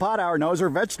 Gail Potauer knows her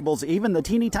vegetables, even the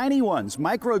teeny tiny ones.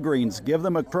 Microgreens, give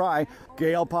them a try.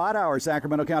 Gail Potauer,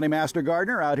 Sacramento County Master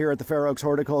Gardener, out here at the Fair Oaks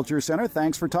Horticulture Center.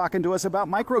 Thanks for talking to us about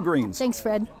microgreens. Thanks,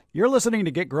 Fred. You're listening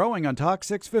to Get Growing on Talk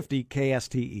 650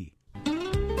 KSTE.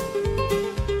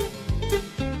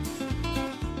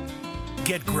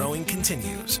 Get Growing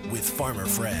continues with Farmer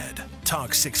Fred.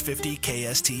 Talk 650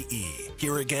 KSTE.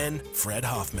 Here again, Fred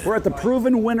Hoffman. We're at the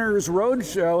Proven Winners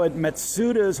Roadshow at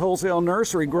Metsuda's Wholesale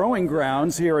Nursery Growing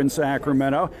Grounds here in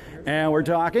Sacramento. And we're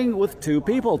talking with two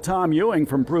people, Tom Ewing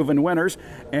from Proven Winners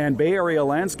and Bay Area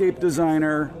landscape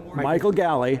designer Michael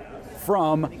Galley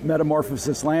from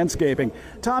Metamorphosis Landscaping.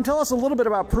 Tom, tell us a little bit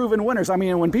about Proven Winners. I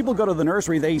mean, when people go to the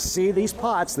nursery, they see these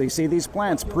pots, they see these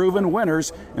plants, Proven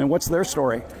Winners, and what's their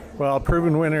story? Well,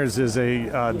 Proven Winners is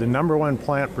the number one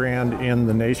plant brand in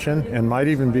the nation and might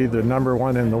even be the number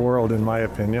one in the world, in my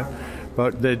opinion.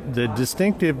 But the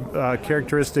distinctive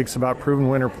characteristics about Proven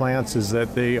Winner plants is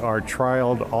that they are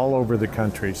trialed all over the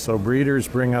country. So breeders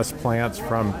bring us plants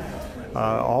from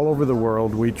all over the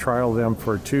world. We trial them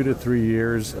for 2 to 3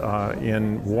 years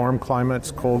in warm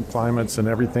climates, cold climates, and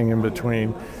everything in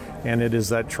between. And it is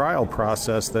that trial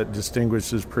process that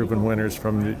distinguishes Proven Winners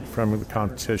from the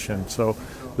competition. So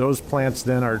those plants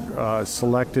then are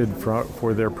selected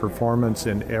for their performance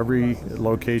in every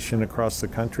location across the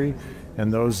country.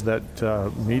 and those that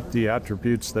meet the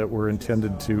attributes that were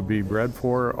intended to be bred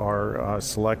for are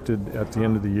selected at the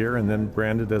end of the year and then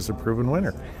branded as a proven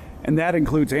winner. And that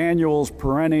includes annuals,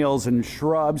 perennials, and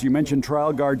shrubs. You mentioned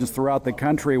trial gardens throughout the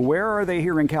country. Where are they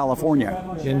here in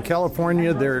California? In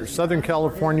California, they're Southern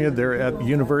California. They're at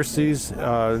universities,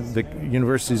 the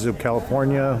universities of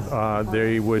California.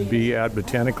 They would be at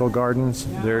botanical gardens.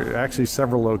 There are actually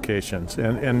several locations,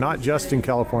 and not just in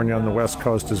California, on the West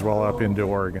Coast as well, up into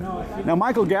Oregon. Now,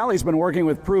 Michael Galley's been working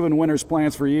with Proven Winners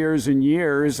plants for years and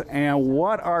years. And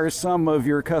what are some of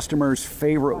your customers'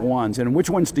 favorite ones, and which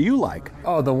ones do you like?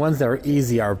 Oh, the ones that are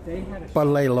easy are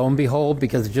Buddleia Lone Behold,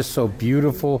 because it's just so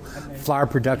beautiful. Flower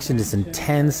production is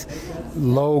intense,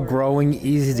 low growing,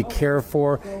 easy to care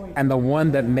for. And the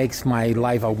one that makes my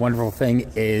life a wonderful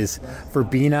thing is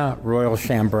Verbena Royal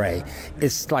Chambray.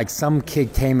 It's like some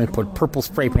kid came and put purple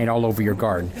spray paint all over your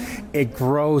garden. It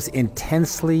grows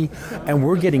intensely, and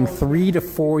we're getting 3 to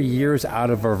 4 years out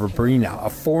of a Verbena. A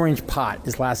 4-inch pot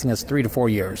is lasting us 3 to 4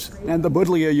 years. And the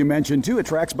Buddleia you mentioned too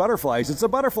attracts butterflies. It's a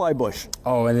butterfly bush.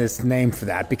 Oh, and it's named for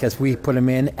that because we put them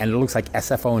in, and it looks like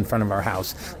SFO in front of our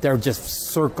house. They're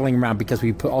just circling around because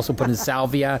we also put in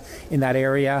salvia in that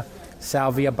area.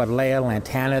 Salvia, Buddleia,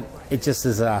 Lantana. It just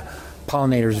is a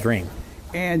pollinator's dream.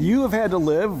 And you have had to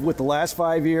live with the last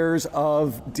 5 years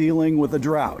of dealing with a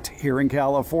drought here in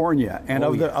California. And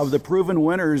of the proven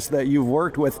winners that you've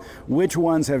worked with, which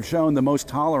ones have shown the most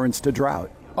tolerance to drought?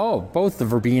 Oh, both the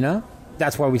Verbena.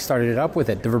 That's why we started it up with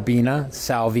it. The Verbena,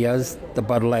 Salvias, the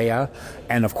Buddleia,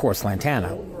 and of course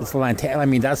Lantana. It's the Lantana. I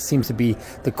mean, that seems to be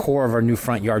the core of our new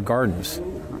front yard gardens.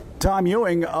 Tom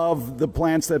Ewing, of the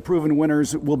plants that Proven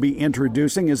Winners will be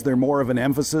introducing, is there more of an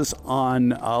emphasis on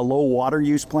low water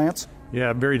use plants?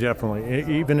 Yeah, very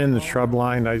definitely. Even in the shrub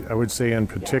line, I would say, and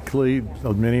particularly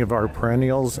many of our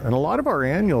perennials and a lot of our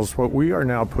annuals, what we are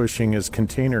now pushing is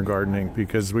container gardening,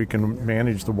 because we can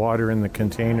manage the water in the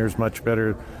containers much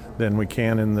better than we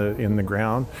can in the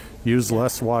ground. Use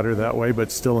less water that way,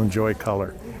 but still enjoy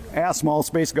color. Small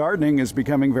space gardening is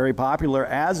becoming very popular,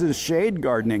 as is shade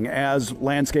gardening. As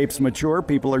landscapes mature,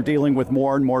 people are dealing with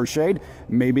more and more shade.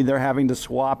 Maybe they're having to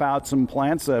swap out some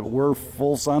plants that were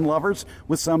full sun lovers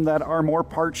with some that are more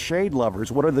part shade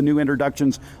lovers. What are the new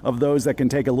introductions of those that can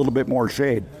take a little bit more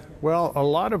shade? Well, a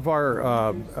lot of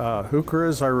our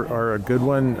heucheras are a good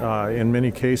one in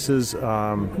many cases.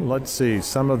 Let's see,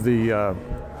 some of the...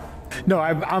 No,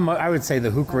 I would say the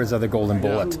heucheras are the golden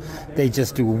bullet. They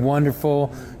just do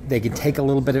wonderful. They can take a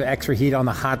little bit of extra heat on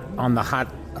the hot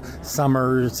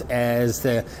summers as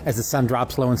the sun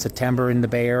drops low in September in the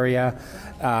Bay Area.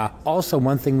 Also,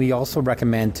 one thing we also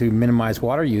recommend to minimize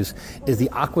water use is the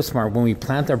AquaSmart. When we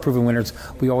plant our Proven Winners,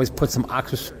 we always put some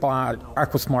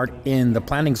AquaSmart in the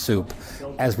planting soup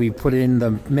as we put it in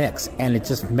the mix, and it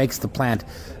just makes the plant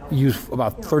use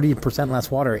about 30%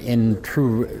 less water in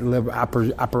true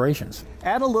operations.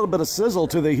 Add a little bit of sizzle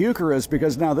to the heucheras,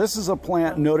 because now this is a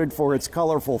plant noted for its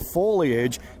colorful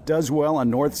foliage, does well on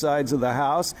north sides of the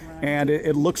house, and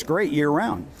it looks great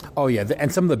year-round. Oh, yeah, and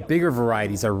some of the bigger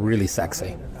varieties are really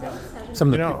sexy.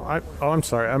 I'm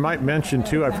sorry. I might mention,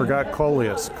 too, I forgot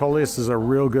Coleus. Coleus is a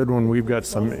real good one. We've got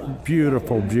some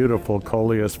beautiful, beautiful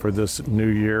Coleus for this new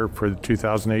year, for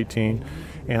 2018.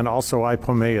 And also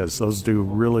Ipomaeas. Those do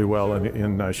really well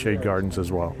in shade gardens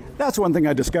as well. That's one thing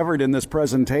I discovered in this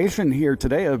presentation here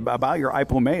today about your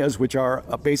Ipomaeas, which are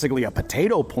basically a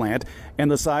potato plant, and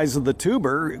the size of the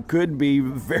tuber could be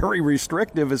very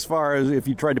restrictive as far as if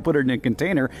you tried to put it in a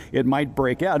container, it might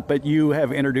break out. But you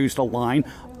have introduced a line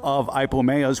of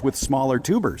Ipomaeas with smaller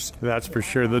tubers. That's for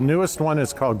sure. The newest one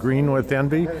is called Green with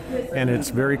Envy, and it's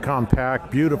very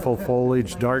compact, beautiful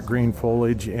foliage, dark green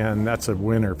foliage, and that's a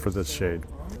winner for this shade.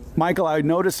 Michael, I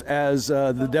noticed as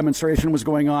the demonstration was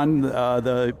going on,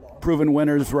 the Proven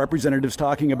Winners representatives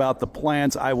talking about the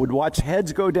plants, I would watch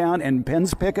heads go down and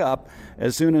pens pick up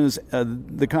as soon as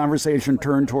the conversation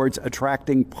turned towards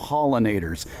attracting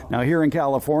pollinators. Now, here in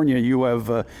California, you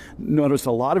have noticed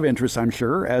a lot of interest, I'm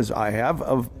sure, as I have,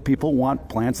 of people want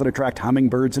plants that attract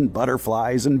hummingbirds and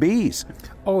butterflies and bees.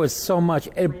 Oh, it's so much.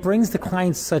 It brings the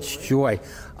clients such joy.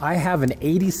 I have an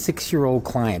 86-year-old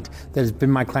client that has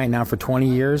been my client now for 20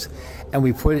 years, and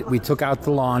we took out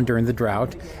the lawn during the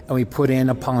drought, and we put in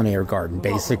a pollinator garden,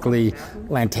 basically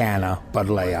Lantana,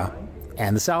 Buddleia,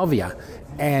 and the Salvia.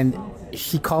 And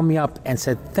she called me up and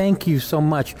said, "Thank you so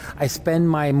much. I spend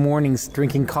my mornings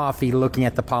drinking coffee looking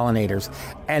at the pollinators,"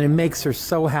 and it makes her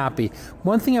so happy.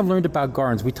 One thing I've learned about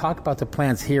gardens, we talk about the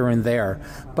plants here and there,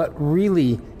 but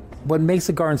really what makes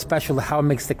a garden special is how it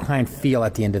makes the client feel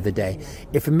at the end of the day.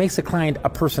 If it makes the client a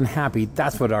person happy,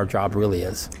 that's what our job really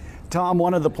is. Tom,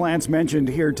 one of the plants mentioned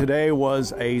here today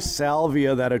was a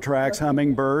salvia that attracts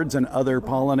hummingbirds and other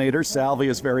pollinators.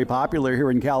 Salvia is very popular here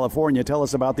in California. Tell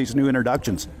us about these new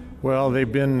introductions. Well,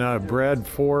 they've been bred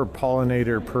for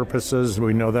pollinator purposes.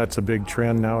 We know that's a big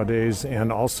trend nowadays, and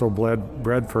also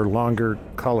bred for longer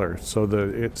color. So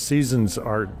the seasons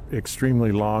are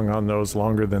extremely long on those,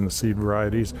 longer than the seed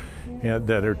varieties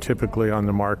that are typically on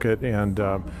the market. And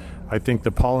I think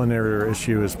the pollinator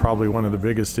issue is probably one of the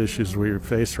biggest issues we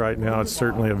face right now. It's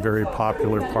certainly a very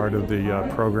popular part of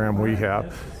the program we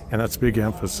have, and that's big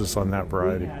emphasis on that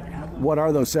variety. What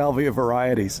are those salvia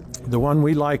varieties? The one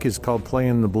we like is called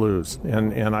Playin' the Blues,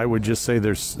 and I would just say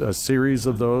there's a series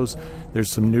of those. There's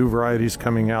some new varieties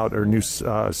coming out, or new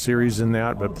series in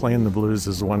that, but Playin' the Blues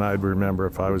is the one I'd remember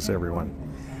if I was everyone.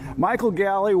 Michael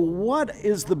Galley, what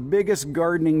is the biggest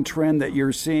gardening trend that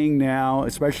you're seeing now,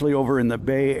 especially over in the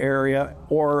Bay Area,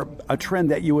 or a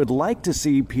trend that you would like to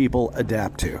see people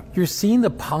adapt to? You're seeing the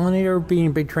pollinator being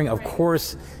a big trend. Of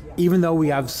course, even though we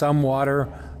have some water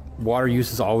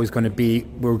use is always going to be,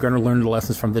 we're going to learn the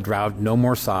lessons from the drought, no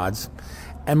more sods,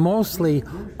 and mostly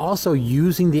also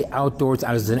using the outdoors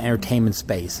as an entertainment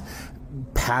space.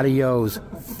 Patios,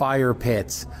 fire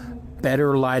pits,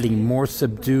 better lighting, more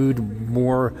subdued,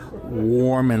 more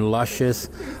warm and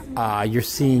luscious. You're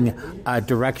seeing a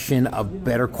direction of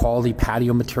better quality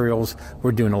patio materials.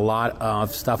 We're doing a lot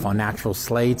of stuff on natural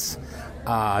slates,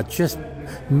 just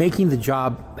making the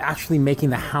job, actually making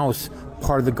the house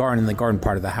part of the garden and the garden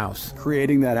part of the house.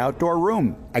 Creating that outdoor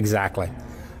room. Exactly.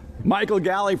 Michael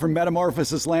Galley from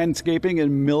Metamorphosis Landscaping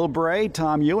in Millbrae.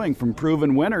 Tom Ewing from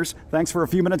Proven Winners. Thanks for a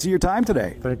few minutes of your time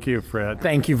today. Thank you, Fred.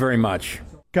 Thank you very much.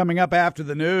 Coming up after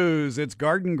the news, it's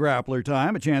Garden Grappler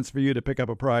time. A chance for you to pick up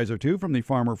a prize or two from the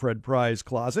Farmer Fred Prize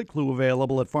Closet. Clue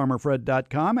available at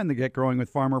farmerfred.com and the Get Growing with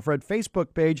Farmer Fred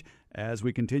Facebook page as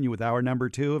we continue with hour number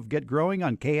 2 of Get Growing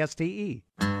on KSTE.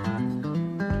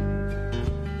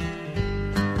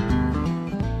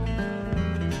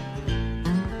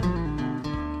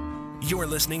 You're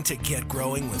listening to Get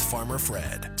Growing with Farmer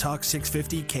Fred. Talk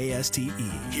 650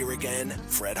 KSTE. Here again,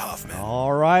 Fred Hoffman.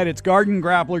 All right, it's Garden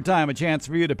Grappler time. A chance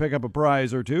for you to pick up a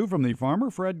prize or two from the Farmer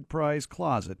Fred Prize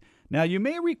Closet. Now, you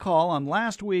may recall on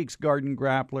last week's Garden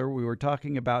Grappler, we were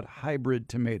talking about hybrid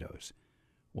tomatoes.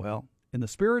 Well, in the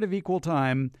spirit of equal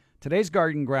time, today's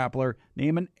Garden Grappler,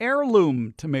 name an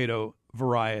heirloom tomato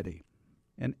variety.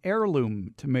 An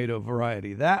heirloom tomato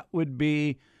variety. That would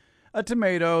be a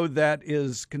tomato that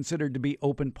is considered to be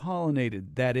open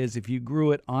pollinated. That is, if you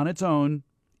grew it on its own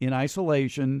in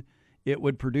isolation, it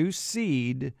would produce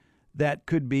seed that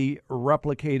could be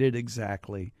replicated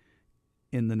exactly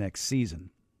in the next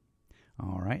season.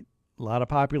 All right. A lot of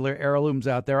popular heirlooms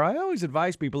out there. I always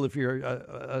advise people, if you're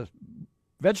a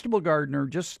vegetable gardener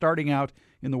just starting out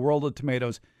in the world of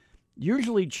tomatoes,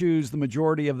 usually choose the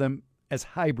majority of them as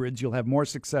hybrids. You'll have more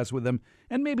success with them,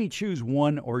 and maybe choose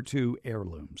 1 or 2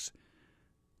 heirlooms.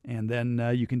 And then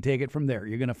you can take it from there.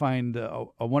 You're going to find a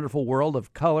wonderful world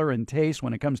of color and taste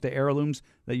when it comes to heirlooms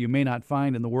that you may not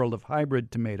find in the world of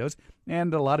hybrid tomatoes.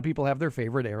 And a lot of people have their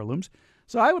favorite heirlooms.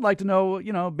 So I would like to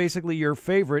know, basically your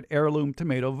favorite heirloom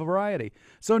tomato variety.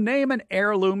 So name an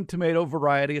heirloom tomato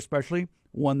variety, especially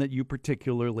one that you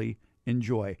particularly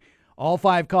enjoy. All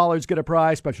 5 callers get a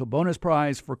prize, special bonus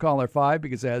prize for caller 5,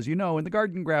 because as you know, in the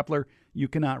Garden Grappler, you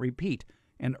cannot repeat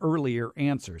an earlier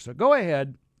answer. So go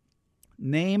ahead.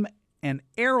 Name an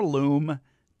heirloom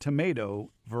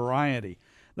tomato variety.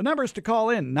 The numbers to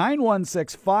call in,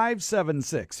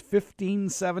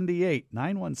 916-576-1578,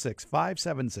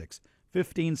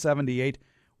 916-576-1578,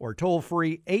 or toll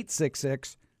free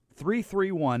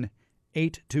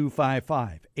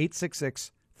 866-331-8255,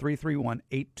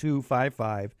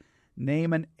 866-331-8255.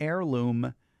 Name an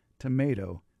heirloom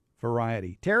tomato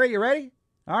variety. Terry, you ready?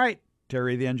 All right.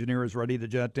 Terry, the engineer, is ready to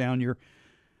jot down your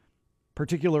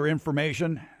particular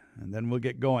information, and then we'll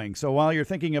get going. So while you're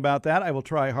thinking about that, I will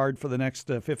try hard for the next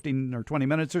 15 or 20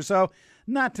 minutes or so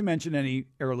not to mention any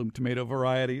heirloom tomato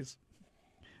varieties.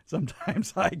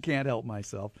 Sometimes I can't help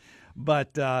myself.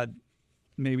 But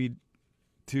maybe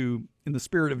in the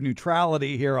spirit of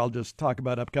neutrality here, I'll just talk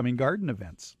about upcoming garden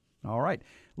events. All right.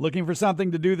 Looking for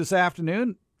something to do this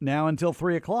afternoon? Now until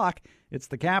 3 o'clock, it's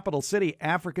the Capital City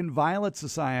African Violet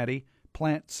Society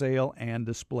plant sale and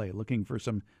display. Looking for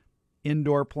some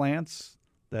indoor plants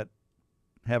that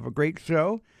have a great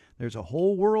show? There's a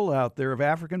whole world out there of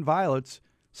African violets,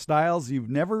 styles you've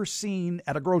never seen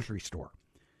at a grocery store.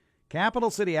 Capital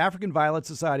City African Violet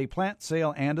Society plant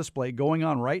sale and display going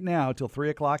on right now till 3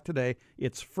 o'clock today.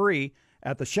 It's free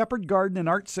at the Shepherd Garden and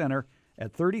Art Center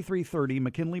at 3330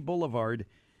 McKinley Boulevard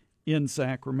in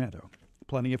Sacramento.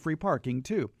 Plenty of free parking,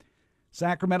 too.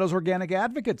 Sacramento's Organic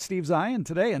Advocate, Steve Zion,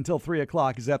 today until 3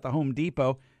 o'clock is at the Home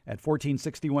Depot at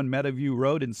 1461 Meadowview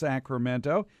Road in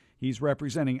Sacramento. He's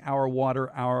representing Our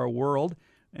Water, Our World,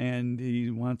 and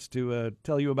he wants to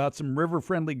tell you about some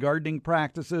river-friendly gardening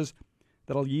practices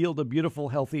that'll yield a beautiful,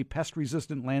 healthy,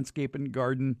 pest-resistant landscape and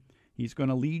garden. He's going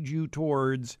to lead you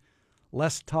towards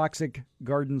less toxic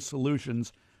garden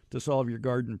solutions to solve your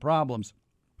garden problems.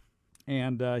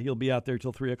 And he'll be out there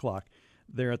till 3 o'clock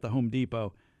there at the Home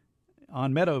Depot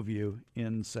on Meadowview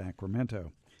in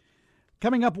Sacramento.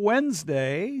 Coming up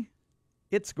Wednesday,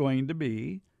 it's going to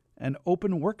be an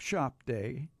open workshop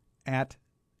day at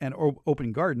an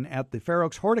open garden at the Fair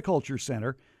Oaks Horticulture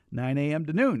Center, 9 a.m.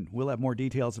 to noon. We'll have more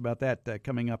details about that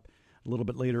coming up a little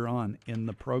bit later on in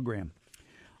the program.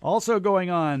 Also going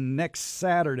on next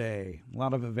Saturday, a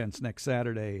lot of events next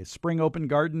Saturday, Spring Open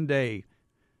Garden Day,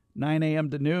 9 a.m.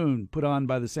 to noon, put on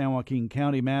by the San Joaquin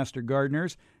County Master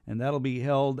Gardeners, and that'll be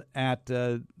held at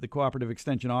the Cooperative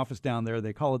Extension office down there.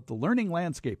 They call it the Learning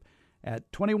Landscape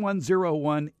at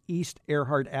 2101 East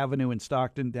Earhart Avenue in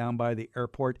Stockton, down by the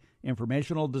airport.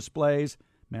 Informational displays,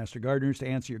 Master Gardeners to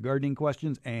answer your gardening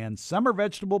questions, and summer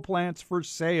vegetable plants for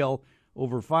sale,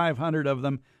 over 500 of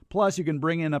them. Plus, you can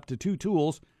bring in up to 2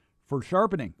 tools for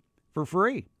sharpening for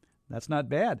free. That's not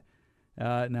bad.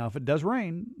 Now, if it does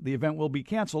rain, the event will be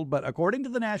canceled. But according to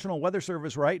the National Weather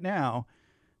Service right now,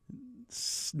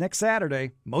 next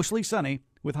Saturday, mostly sunny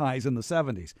with highs in the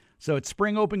 70s. So it's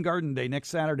Spring Open Garden Day next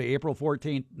Saturday, April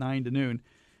 14th, 9 to noon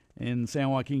in San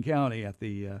Joaquin County at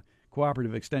the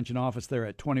Cooperative Extension office there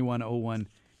at 2101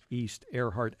 East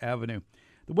Earhart Avenue.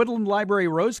 The Woodland Library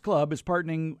Rose Club is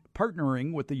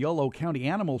partnering with the Yolo County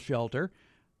Animal Shelter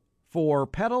for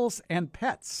Petals and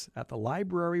Pets at the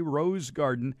Library Rose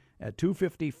Garden at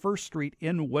 250 First Street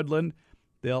in Woodland.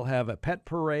 They'll have a pet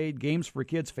parade, games for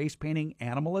kids, face painting,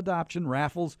 animal adoption,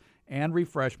 raffles, and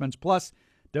refreshments. Plus,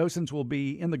 docents will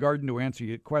be in the garden to answer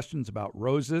your questions about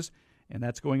roses, and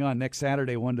that's going on next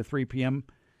Saturday, 1 to 3 p.m.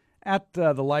 at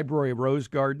the Library Rose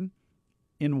Garden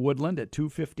in Woodland at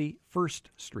 250 First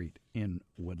Street in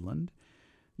Woodland.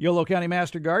 Yolo County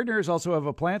Master Gardeners also have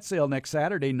a plant sale next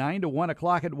Saturday, 9 to 1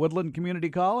 o'clock at Woodland Community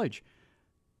College.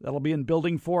 That'll be in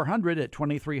Building 400 at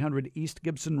 2300 East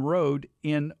Gibson Road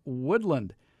in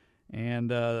Woodland.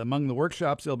 And among the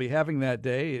workshops they'll be having that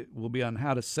day, it will be on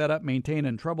how to set up, maintain,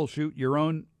 and troubleshoot your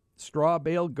own straw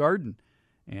bale garden.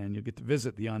 And you'll get to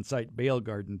visit the on-site bale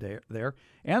garden there.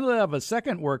 And they'll have a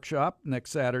second workshop next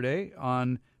Saturday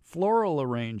on floral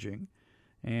arranging.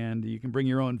 And you can bring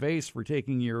your own vase for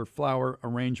taking your flower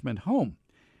arrangement home.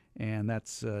 And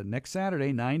that's next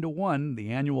Saturday, 9 to 1, the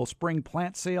annual spring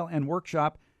plant sale and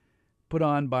workshop put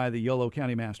on by the Yolo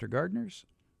County Master Gardeners.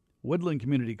 Woodland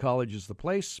Community College is the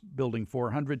place, Building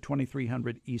 400,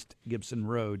 2300 East Gibson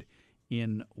Road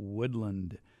in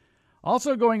Woodland.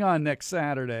 Also going on next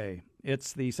Saturday,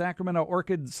 it's the Sacramento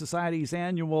Orchid Society's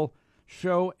annual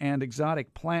show and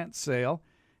exotic plant sale.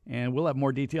 And we'll have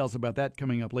more details about that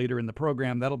coming up later in the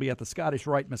program. That'll be at the Scottish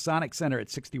Rite Masonic Center at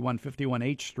 6151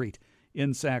 H Street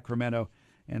in Sacramento.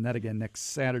 And that again next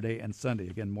Saturday and Sunday.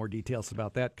 Again, more details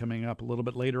about that coming up a little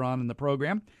bit later on in the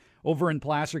program. Over in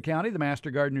Placer County, the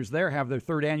Master Gardeners there have their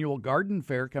 3rd annual garden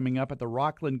fair coming up at the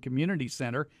Rockland Community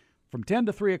Center from 10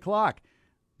 to 3 o'clock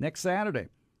next Saturday.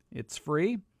 It's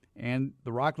free, and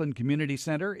the Rockland Community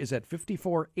Center is at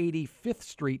 5480 5th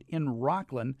Street in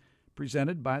Rockland,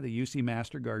 presented by the UC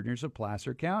Master Gardeners of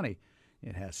Placer County.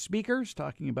 It has speakers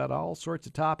talking about all sorts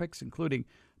of topics, including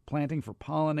planting for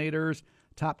pollinators,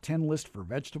 top 10 list for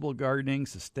vegetable gardening,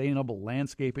 sustainable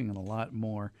landscaping, and a lot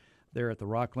more there at the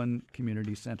Rockland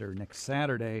Community Center next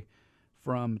Saturday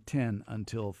from 10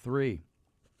 until 3.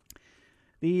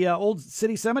 The Old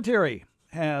City Cemetery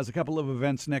has a couple of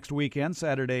events next weekend,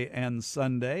 Saturday and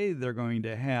Sunday. They're going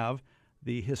to have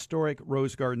the Historic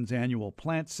Rose Gardens annual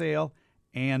plant sale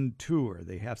and tour.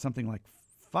 They have something like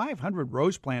 500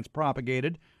 rose plants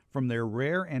propagated from their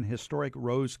rare and historic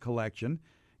rose collection.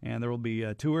 And there will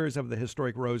be tours of the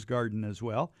historic rose garden as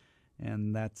well.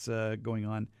 And that's going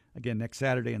on, again, next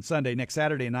Saturday and Sunday. Next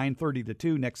Saturday, 9:30 to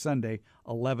 2. Next Sunday,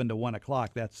 11 to 1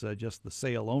 o'clock. That's just the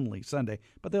sale only Sunday.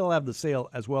 But they'll have the sale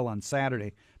as well on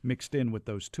Saturday mixed in with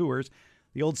those tours.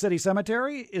 The Old City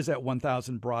Cemetery is at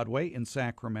 1000 Broadway in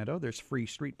Sacramento. There's free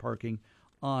street parking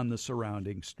on the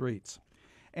surrounding streets.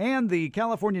 And the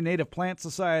California Native Plant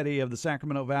Society of the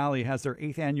Sacramento Valley has their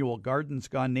 8th annual Gardens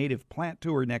Gone Native Plant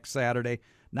Tour next Saturday,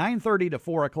 9:30 to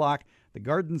 4 o'clock. The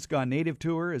Gardens Gone Native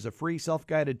Tour is a free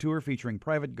self-guided tour featuring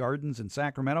private gardens in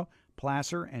Sacramento,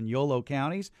 Placer, and Yolo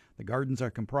counties. The gardens are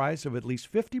comprised of at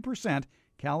least 50%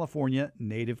 California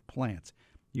native plants.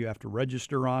 You have to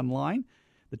register online.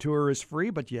 The tour is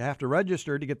free, but you have to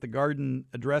register to get the garden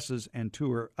addresses and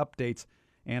tour updates.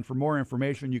 And for more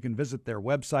information, you can visit their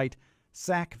website,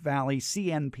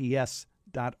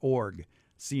 sackvalleycnps.org.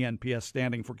 CNPS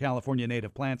standing for California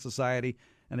Native Plant Society.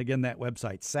 And again, that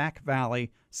website,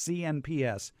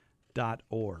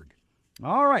 sackvalleycnps.org.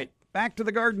 All right, back to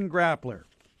the Garden Grappler.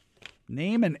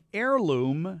 Name an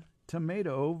heirloom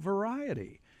tomato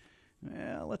variety.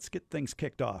 Well, let's get things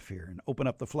kicked off here and open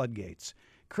up the floodgates.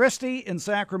 Christy in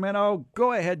Sacramento,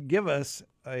 go ahead, give us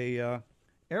a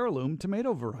heirloom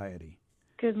tomato variety.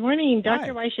 Good morning,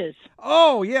 Dr. Hi. Weish's.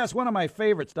 Oh, yes, one of my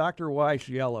favorites, Dr. Weish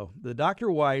Yellow. The Dr.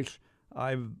 Weish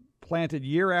I've planted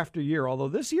year after year, although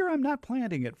this year I'm not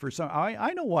planting it for some.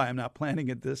 I know why I'm not planting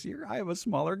it this year. I have a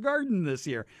smaller garden this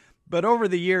year. But over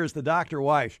the years, the Dr.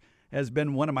 Weish has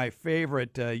been one of my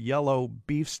favorite yellow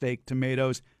beefsteak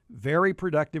tomatoes. Very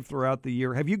productive throughout the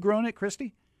year. Have you grown it,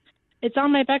 Christy? It's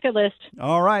on my bucket list.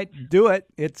 All right, do it.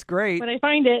 It's great. When I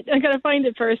find it, I got to find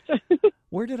it first.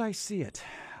 Where did I see it?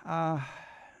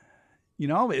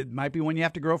 It might be one you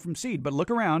have to grow from seed, but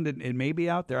look around. It may be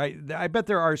out there. I bet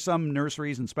there are some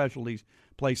nurseries and specialty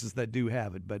places that do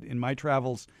have it, but in my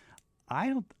travels, I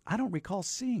don't recall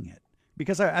seeing it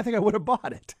because I think I would have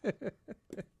bought it.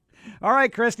 All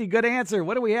right, Christy, good answer.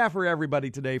 What do we have for everybody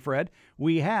today, Fred?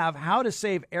 We have how to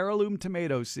save heirloom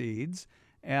tomato seeds,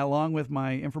 along with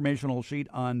my informational sheet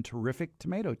on terrific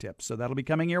tomato tips. So that'll be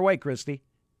coming your way, Christy.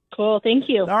 Cool, thank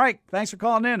you. All right, thanks for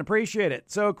calling in. Appreciate it.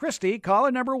 So, Christy,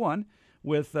 caller number one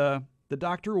with the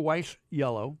Dr. Weish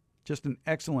Yellow, just an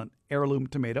excellent heirloom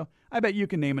tomato. I bet you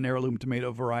can name an heirloom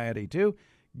tomato variety, too.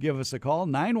 Give us a call,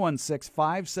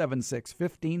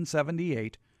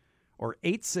 916-576-1578 or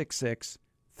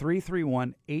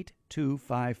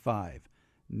 866-331-8255.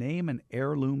 Name an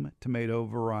heirloom tomato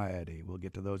variety. We'll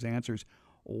get to those answers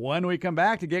when we come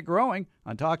back to Get Growing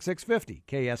on Talk 650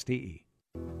 KSTE.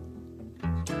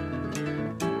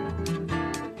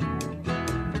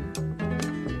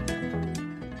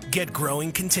 Get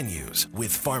Growing continues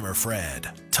with Farmer Fred.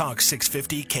 Talk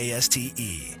 650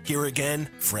 KSTE. Here again,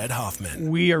 Fred Hoffman.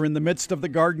 We are in the midst of the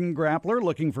Garden Grappler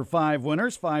looking for 5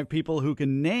 winners, 5 people who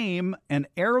can name an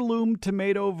heirloom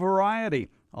tomato variety.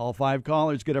 All 5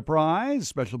 callers get a prize,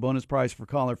 special bonus prize for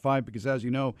caller 5, because as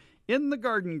you know, in the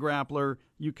Garden Grappler,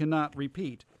 you cannot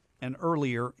repeat an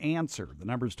earlier answer. The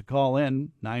numbers to call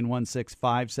in,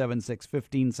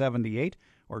 916-576-1578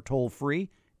 or toll free,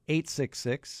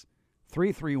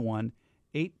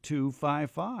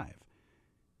 866-331-8255.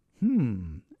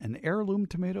 An heirloom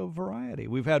tomato variety.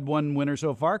 We've had one winner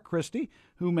so far, Christy,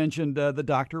 who mentioned the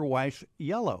Dr. Weish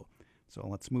Yellow. So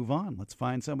let's move on. Let's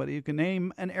find somebody who can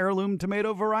name an heirloom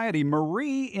tomato variety.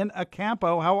 Marie in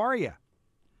Acampo, how are you?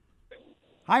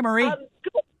 Hi, Marie. Good.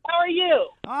 How are you?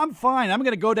 I'm fine. I'm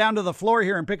going to go down to the floor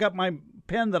here and pick up my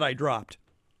pen that I dropped.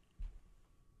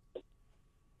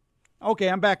 Okay,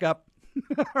 I'm back up.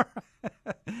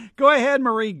 Go ahead,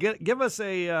 Marie. Give us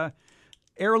a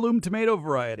heirloom tomato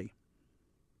variety.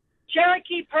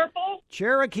 Cherokee Purple.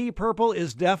 Cherokee Purple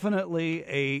is definitely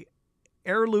a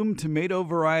heirloom tomato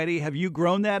variety. Have you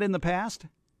grown that in the past?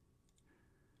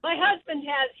 My husband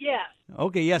has, yes.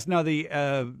 Okay, yes. Now, the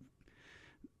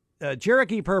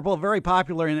Cherokee Purple, very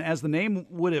popular, and as the name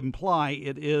would imply,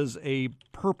 it is a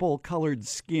purple-colored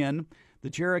skin. The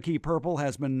Cherokee Purple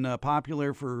has been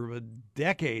popular for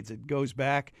decades. It goes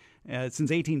back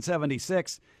since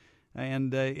 1876,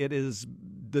 and it is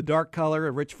the dark color,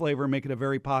 a rich flavor, make it a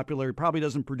very popular. It probably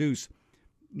doesn't produce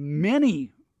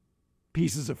many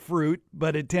pieces of fruit,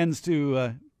 but it tends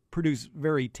to produce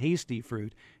very tasty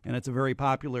fruit, and it's a very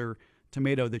popular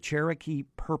tomato, the Cherokee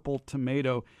Purple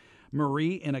tomato.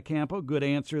 Marie in Acampo, good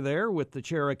answer there with the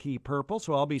Cherokee Purple.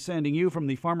 So I'll be sending you from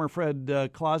the Farmer Fred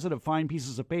closet of fine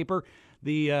pieces of paper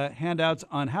the handouts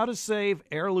on how to save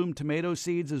heirloom tomato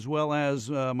seeds, as well as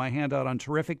my handout on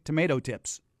terrific tomato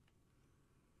tips.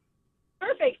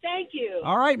 Perfect. Thank you.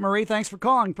 All right, Marie, thanks for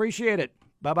calling. Appreciate it.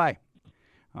 Bye-bye.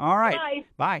 All right. Bye.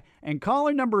 Bye. And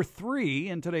caller number 3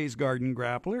 in today's Garden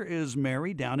Grappler is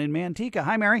Mary down in Manteca.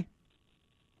 Hi, Mary.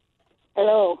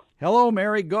 Hello. Hello,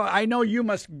 Mary. I know you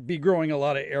must be growing a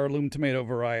lot of heirloom tomato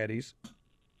varieties.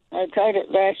 I tried it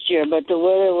last year, but the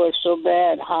weather was so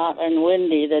bad, hot and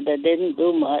windy, that I didn't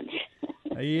do much.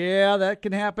 Yeah, that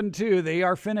can happen too. They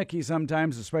are finicky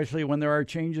sometimes, especially when there are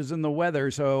changes in the weather.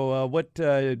 So what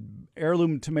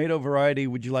heirloom tomato variety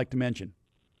would you like to mention?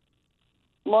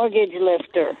 Mortgage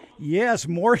Lifter. Yes,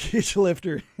 Mortgage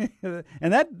Lifter.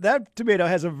 And that tomato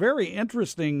has a very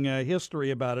interesting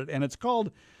history about it, and it's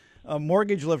called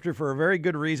Mortgage Lifter for a very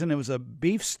good reason. It was a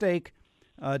beefsteak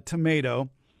tomato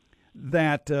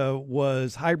that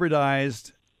was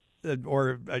hybridized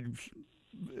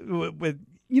with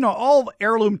all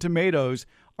heirloom tomatoes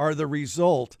are the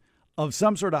result of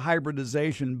some sort of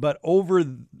hybridization, but over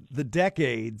the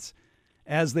decades,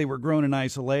 as they were grown in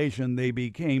isolation, they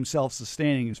became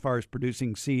self-sustaining as far as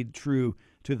producing seed true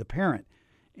to the parent.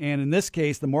 And in this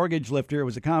case, the mortgage lifter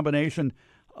was a combination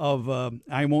of,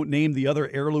 I won't name the other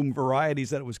heirloom varieties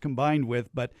that it was combined with,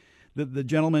 but the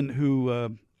gentleman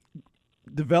who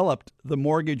developed the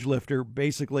mortgage lifter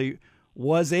basically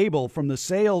was able, from the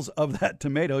sales of that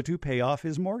tomato, to pay off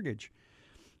his mortgage.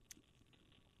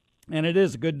 And it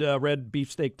is a good red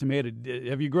beefsteak tomato.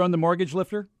 Have you grown the mortgage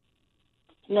lifter?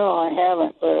 No, I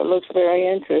haven't, but it looks very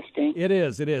interesting. It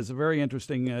is a very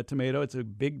interesting tomato. It's a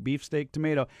big beefsteak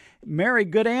tomato. Mary,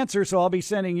 good answer. So I'll be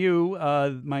sending you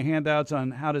my handouts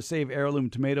on how to save heirloom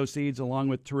tomato seeds along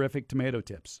with terrific tomato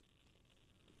tips.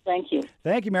 Thank you.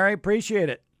 Thank you, Mary. Appreciate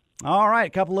it. All right, a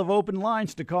couple of open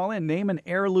lines to call in. Name an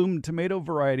heirloom tomato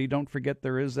variety. Don't forget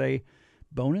there is a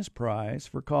bonus prize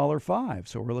for caller 5.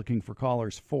 So we're looking for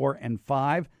callers 4 and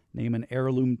 5. Name an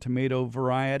heirloom tomato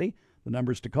variety. The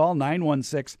numbers to call,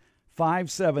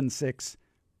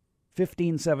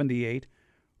 916-576-1578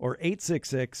 or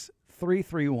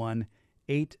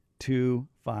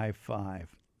 866-331-8255.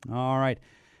 All right.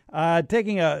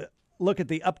 Taking a look at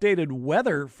the updated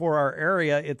weather for our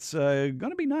area, it's going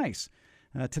to be nice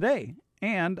today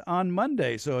and on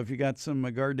Monday. So if you got some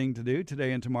gardening to do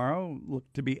today and tomorrow, look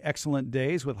to be excellent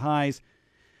days with highs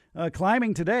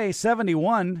climbing today.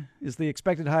 71 is the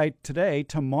expected high today.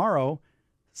 Tomorrow,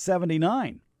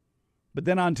 79. But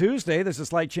then on Tuesday, there's a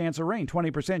slight chance of rain,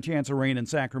 20% chance of rain in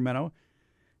Sacramento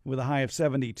with a high of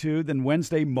 72. Then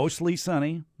Wednesday, mostly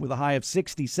sunny with a high of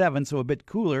 67, so a bit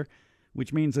cooler,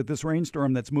 which means that this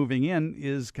rainstorm that's moving in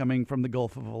is coming from the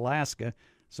Gulf of Alaska,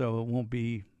 so it won't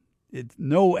be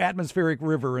no atmospheric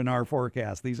river in our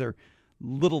forecast. These are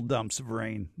little dumps of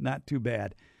rain, not too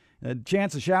bad.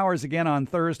 Chance of showers again on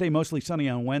Thursday, mostly sunny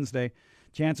on Wednesday.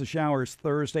 Chance of showers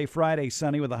Thursday, Friday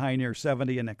sunny with a high near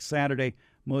 70, and next Saturday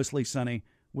mostly sunny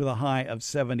with a high of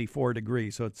 74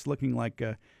 degrees. So it's looking like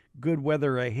good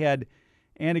weather ahead.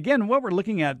 And again, what we're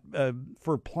looking at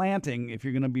for planting, if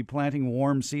you're going to be planting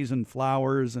warm season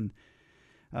flowers and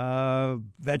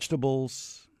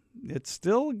vegetables, it's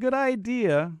still a good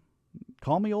idea.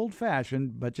 Call me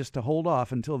old-fashioned, but just to hold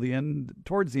off until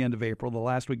towards the end of April, the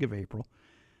last week of April,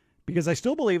 because I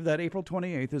still believe that April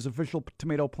 28th is official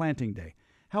tomato planting day.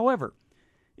 However,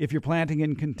 if you're planting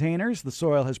in containers, the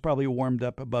soil has probably warmed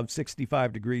up above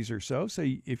 65 degrees or so. So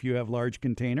if you have large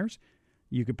containers,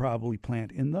 you could probably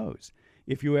plant in those.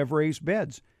 If you have raised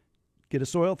beds, get a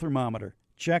soil thermometer.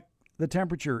 Check the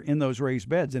temperature in those raised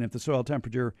beds. And if the soil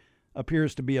temperature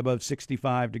appears to be above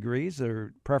 65 degrees,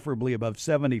 or preferably above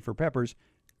 70 for peppers,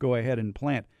 go ahead and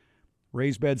plant.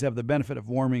 Raised beds have the benefit of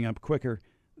warming up quicker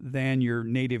than your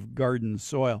native garden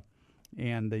soil.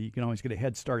 And you can always get a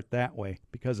head start that way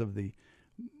because of the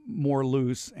more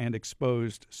loose and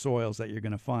exposed soils that you're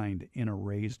going to find in a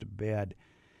raised bed.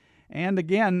 And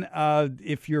again,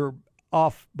 if you're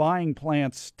off buying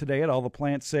plants today at all the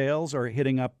plant sales or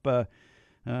hitting up the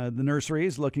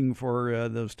nurseries looking for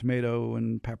those tomato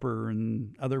and pepper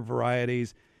and other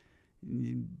varieties,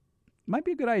 it might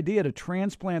be a good idea to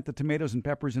transplant the tomatoes and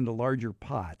peppers into larger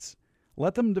pots.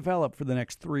 Let them develop for the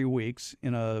next 3 weeks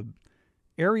in a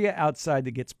area outside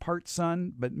that gets part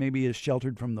sun, but maybe is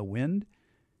sheltered from the wind.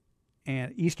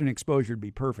 And eastern exposure would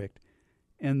be perfect.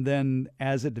 And then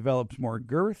as it develops more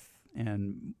girth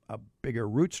and a bigger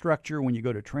root structure, when you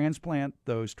go to transplant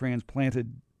those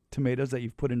transplanted tomatoes that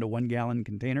you've put into 1-gallon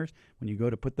containers, when you go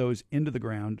to put those into the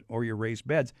ground or your raised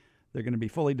beds, they're going to be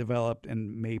fully developed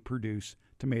and may produce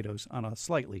tomatoes on a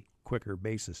slightly quicker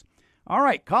basis. All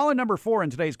right, caller number 4 in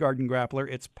today's Garden Grappler.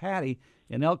 It's Patty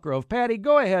in Elk Grove. Patty,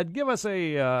 go ahead. Give us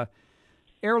a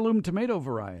heirloom tomato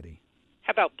variety.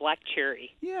 How about black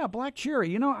cherry? Yeah, black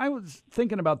cherry. I was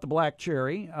thinking about the black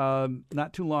cherry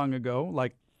not too long ago,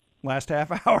 like last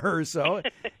half hour or so.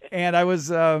 And I was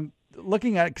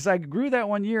looking at it because I grew that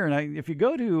one year. And if you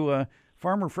go to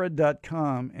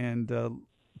farmerfred.com and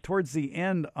towards the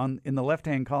end in the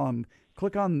left-hand column,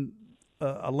 click on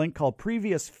a link called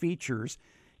Previous Features.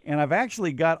 And I've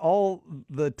actually got all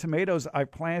the tomatoes I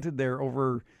planted there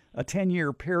over a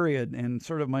 10-year period and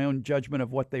sort of my own judgment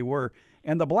of what they were.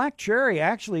 And the black cherry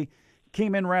actually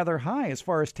came in rather high as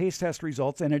far as taste test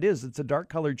results, and it's a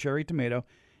dark-colored cherry tomato,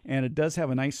 and it does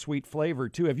have a nice sweet flavor,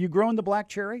 too. Have you grown the black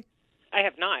cherry? I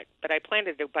have not, but I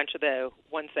planted a bunch of the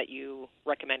ones that you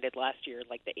recommended last year,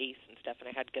 like the Ace and stuff, and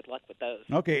I had good luck with those.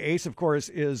 Okay, Ace, of course,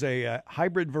 is a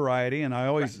hybrid variety, and I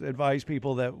always advise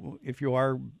people that if you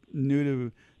are new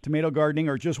to tomato gardening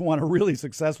or just want a really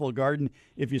successful garden,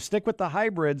 if you stick with the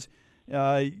hybrids,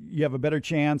 you have a better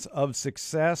chance of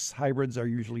success. Hybrids are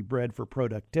usually bred for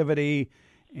productivity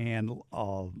and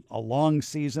a long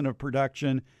season of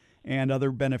production, and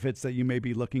other benefits that you may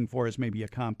be looking for is maybe a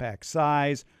compact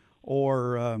size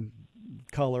or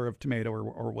color of tomato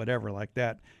or whatever like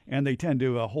that. And they tend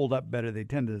to hold up better. They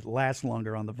tend to last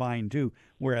longer on the vine too,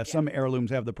 whereas some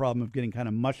heirlooms have the problem of getting kind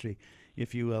of mushy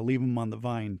if you leave them on the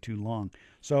vine too long.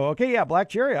 So, okay, yeah, black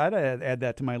cherry, I'd add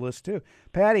that to my list too.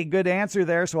 Patty, good answer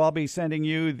there. So I'll be sending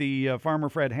you the Farmer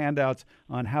Fred handouts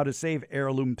on how to save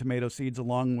heirloom tomato seeds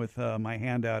along with my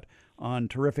handout on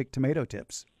terrific tomato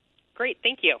tips. Great,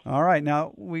 thank you. All right,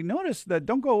 now we noticed that,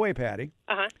 don't go away, Patty,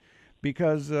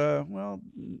 because,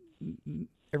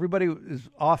 everybody is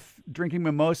off drinking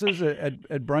mimosas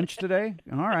at brunch today.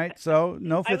 All right, so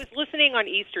no fifth. I was listening on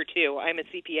Easter too. I'm a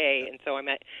CPA, and so I'm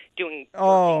doing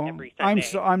every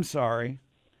Sunday. I'm sorry.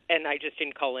 And I just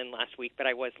didn't call in last week, but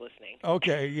I was listening.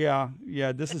 Okay, yeah.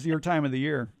 This is your time of the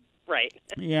year. Right.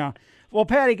 Yeah. Well,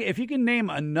 Patty, if you can name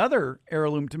another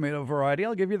heirloom tomato variety,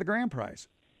 I'll give you the grand prize.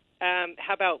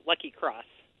 How about Lucky Cross?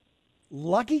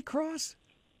 Lucky Cross?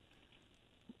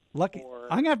 Lucky.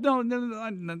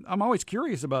 I'm always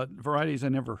curious about varieties I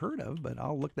never heard of, but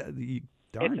I'll look at the.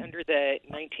 Darn. It's under the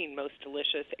 19 most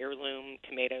delicious heirloom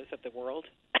tomatoes of the world.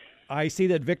 I see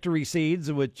that Victory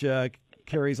Seeds, which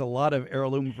carries a lot of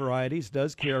heirloom varieties,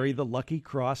 does carry the Lucky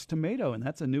Cross tomato, and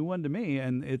that's a new one to me.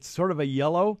 And it's sort of a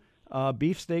yellow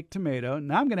beefsteak tomato.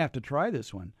 Now I'm going to have to try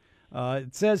this one.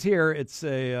 It says here it's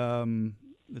a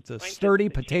sturdy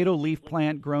potato leaf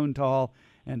plant grown tall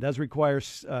and does require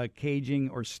caging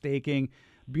or staking.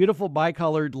 Beautiful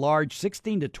bicolored, large,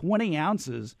 16 to 20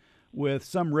 ounces with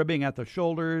some ribbing at the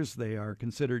shoulders. They are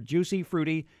considered juicy,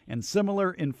 fruity, and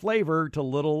similar in flavor to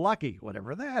Little Lucky,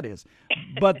 whatever that is.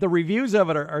 But the reviews of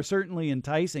it are certainly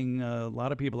enticing. A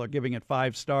lot of people are giving it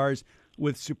 5 stars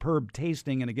with superb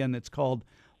tasting. And again, it's called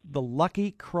the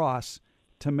Lucky Cross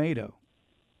tomato.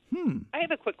 I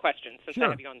have a quick question since I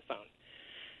have you on the phone.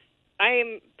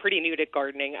 I'm pretty new to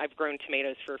gardening. I've grown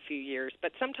tomatoes for a few years,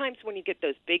 but sometimes when you get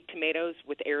those big tomatoes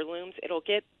with heirlooms, it'll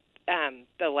get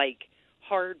the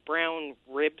hard brown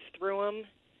ribs through them.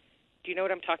 Do you know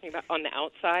what I'm talking about on the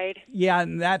outside? Yeah,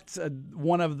 and that's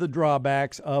one of the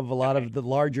drawbacks of a lot of the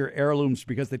larger heirlooms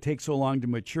because they take so long to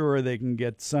mature. They can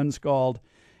get sun scald,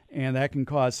 and that can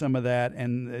cause some of that.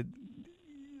 And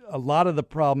a lot of the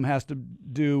problem has to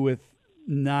do with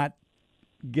not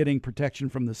getting protection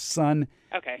from the sun.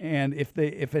 Okay. And if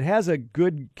it has a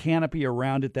good canopy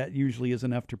around it, that usually is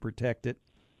enough to protect it.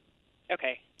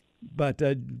 Okay. But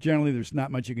generally, there's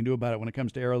not much you can do about it when it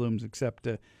comes to heirlooms, except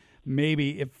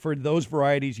maybe if for those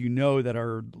varieties that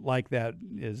are like that,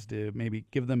 is to maybe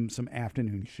give them some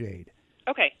afternoon shade.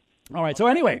 Okay. All right. So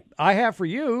anyway, I have for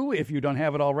you, if you don't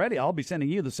have it already, I'll be sending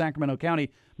you the Sacramento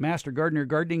County Master Gardener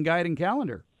Gardening Guide and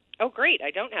Calendar. Oh, great. I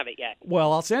don't have it yet.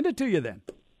 Well, I'll send it to you then.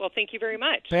 Well, thank you very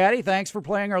much. Patty, thanks for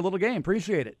playing our little game.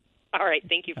 Appreciate it. All right.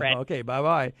 Thank you, Fred. Okay.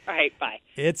 Bye-bye. All right. Bye.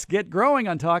 It's Get Growing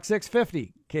on Talk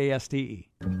 650 KSTE.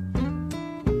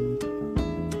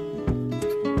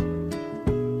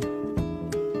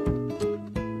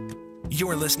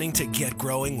 You're listening to Get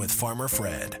Growing with Farmer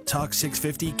Fred. Talk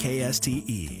 650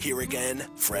 KSTE. Here again,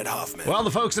 Fred Hoffman. Well, the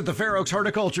folks at the Fair Oaks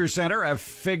Horticulture Center have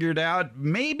figured out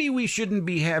maybe we shouldn't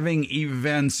be having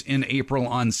events in April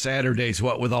on Saturdays,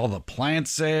 what with all the plant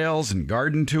sales and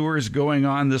garden tours going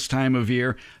on this time of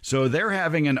year. So they're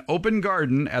having an open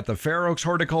garden at the Fair Oaks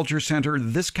Horticulture Center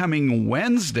this coming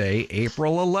Wednesday,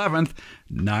 April 11th,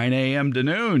 9 a.m. to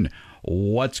noon.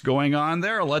 What's going on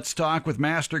there? Let's talk with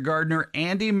Master Gardener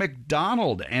Andy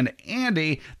McDonald. And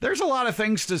Andy, there's a lot of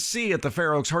things to see at the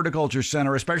Fair Oaks Horticulture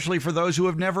Center, especially for those who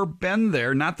have never been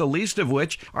there, not the least of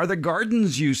which are the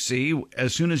gardens you see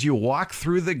as soon as you walk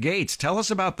through the gates. Tell us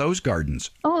about those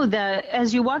gardens.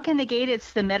 As you walk in the gate,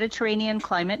 it's the Mediterranean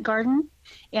Climate Garden,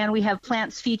 and we have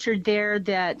plants featured there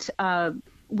that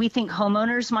we think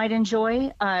homeowners might enjoy.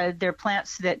 They're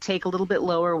plants that take a little bit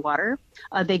lower water.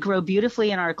 They grow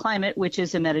beautifully in our climate, which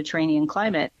is a Mediterranean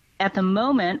climate. At the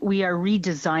moment, we are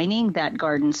redesigning that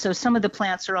garden. So some of the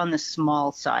plants are on the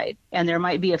small side, and there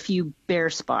might be a few bare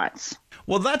spots.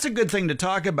 Well, that's a good thing to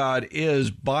talk about is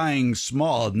buying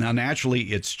small. Now,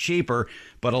 naturally, it's cheaper,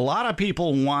 but a lot of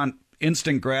people want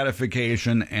instant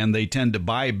gratification, and they tend to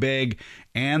buy big,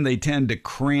 and they tend to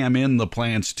cram in the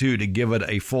plants too to give it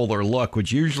a fuller look,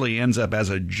 which usually ends up as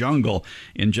a jungle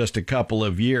in just a couple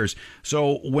of years.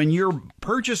 So when you're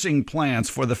purchasing plants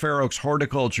for the Fair Oaks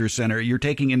Horticulture Center, you're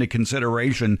taking into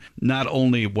consideration not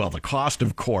only, well, the cost,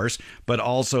 of course, but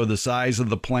also the size of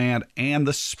the plant and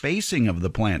the spacing of the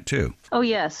plant too. Oh,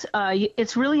 yes.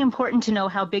 It's really important to know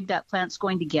how big that plant's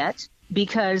going to get,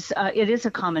 because it is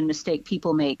a common mistake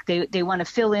people make. They want to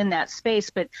fill in that space,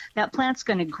 but that plant's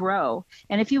going to grow.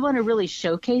 And if you want to really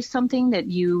showcase something that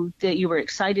you were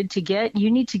excited to get, you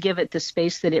need to give it the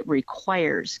space that it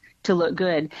requires to look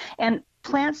good. And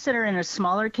plants that are in a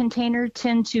smaller container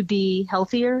tend to be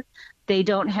healthier. They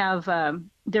don't have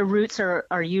their roots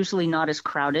are usually not as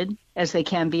crowded as they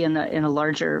can be in a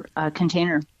larger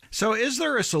container. So is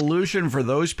there a solution for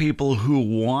those people who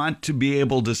want to be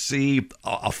able to see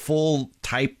a full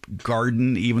type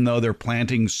garden, even though they're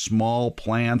planting small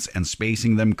plants and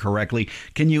spacing them correctly?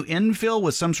 Can you infill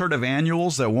with some sort of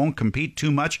annuals that won't compete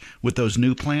too much with those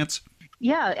new plants?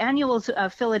 Yeah, annuals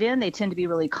fill it in. They tend to be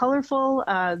really colorful.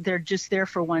 They're just there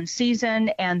for one season,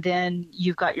 and then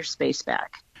you've got your space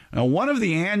back. Now, one of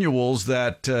the annuals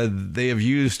that they have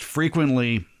used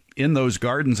frequently in those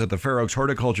gardens at the Fair Oaks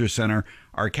Horticulture Center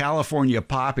are California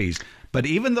poppies. But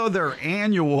even though they're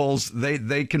annuals,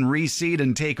 they can reseed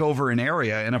and take over an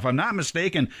area. And if I'm not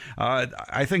mistaken,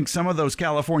 I think some of those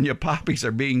California poppies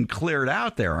are being cleared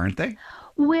out there, aren't they?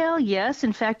 Well, yes.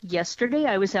 In fact, yesterday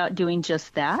I was out doing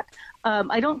just that.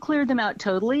 I don't clear them out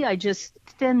totally. I just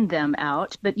thin them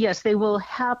out. But yes, they will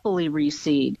happily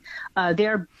reseed. They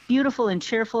are beautiful and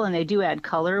cheerful, and they do add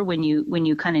color when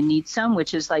you kind of need some,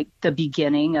 which is like the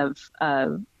beginning of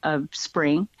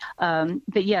spring.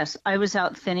 But yes, I was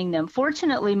out thinning them.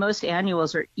 Fortunately, most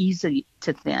annuals are easy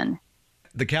to thin.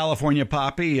 The California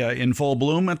poppy in full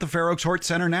bloom at the Fair Oaks Hort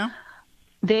Center now?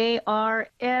 They are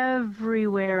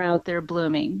everywhere out there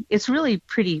blooming. It's really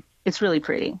pretty. It's really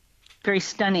pretty. Very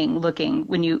stunning looking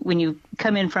when you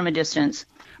come in from a distance.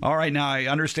 All right. Now, I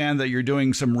understand that you're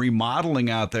doing some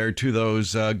remodeling out there to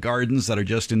those gardens that are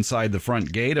just inside the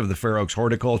front gate of the Fair Oaks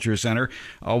Horticulture Center.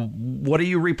 What are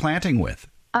you replanting with?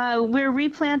 We're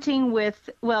replanting with,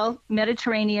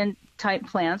 Mediterranean type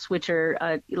plants, which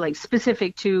are like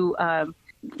specific to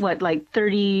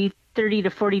 30 to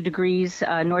 40 degrees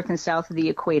north and south of the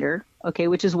equator, okay,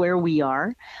 which is where we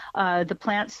are. The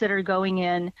plants that are going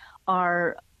in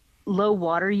are low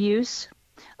water use.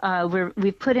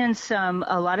 We've put in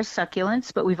a lot of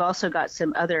succulents, but we've also got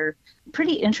some other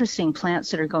pretty interesting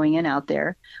plants that are going in out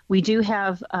there. We do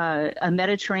have a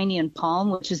Mediterranean palm,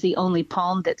 which is the only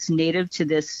palm that's native to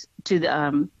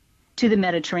the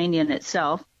Mediterranean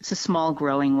itself. It's a small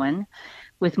growing one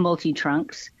with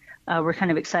multi-trunks. We're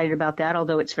kind of excited about that,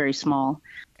 although it's very small.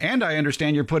 And I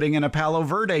understand you're putting in a Palo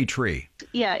Verde tree.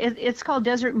 Yeah, it's called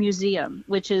Desert Museum,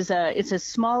 which is it's a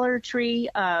smaller tree,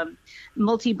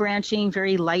 multi-branching,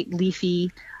 very light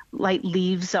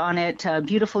leaves on it,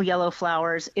 beautiful yellow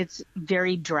flowers. It's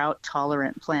very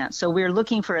drought-tolerant plant. So we're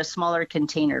looking for a smaller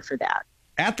container for that.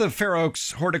 At the Fair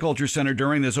Oaks Horticulture Center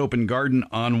during this open garden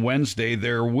on Wednesday,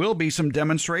 there will be some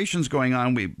demonstrations going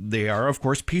on. They are, of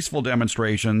course, peaceful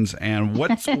demonstrations. And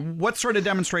what sort of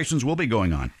demonstrations will be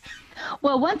going on?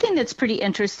 Well, one thing that's pretty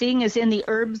interesting is in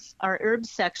our herbs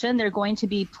section, they're going to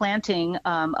be planting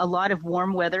a lot of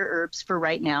warm weather herbs for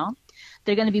right now.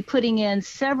 They're going to be putting in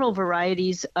several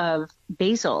varieties of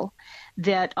basil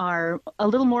that are a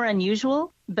little more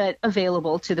unusual, but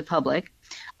available to the public.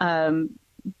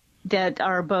 That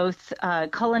are both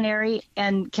culinary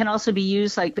and can also be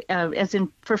used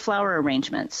for flower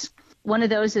arrangements. One of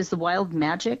those is the Wild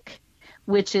Magic,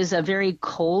 which is a very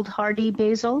cold hardy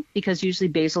basil, because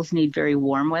usually basils need very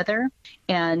warm weather.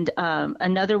 And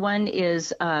another one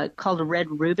is called a Red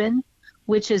Reuben,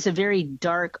 which is a very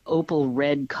dark opal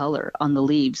red color on the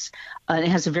leaves. It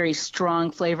has a very strong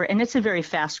flavor, and it's a very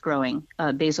fast growing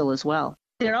basil as well.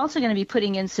 They're also going to be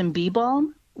putting in some bee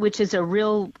balm, which is a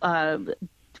real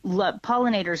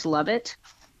pollinators love it.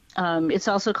 It's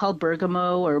also called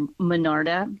bergamot or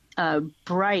monarda,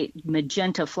 bright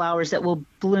magenta flowers that will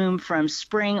bloom from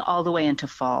spring all the way into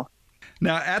fall.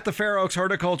 Now, at the Fair Oaks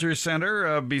Horticulture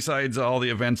Center, besides all the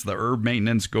events, the herb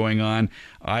maintenance going on,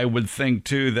 I would think,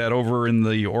 too, that over in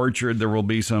the orchard there will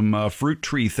be some fruit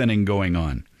tree thinning going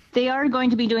on. They are going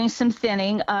to be doing some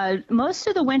thinning. Most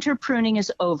of the winter pruning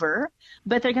is over,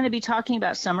 but they're going to be talking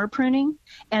about summer pruning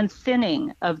and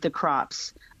thinning of the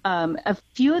crops. A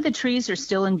few of the trees are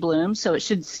still in bloom, so it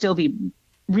should still be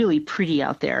really pretty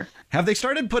out there. Have they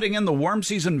started putting in the warm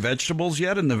season vegetables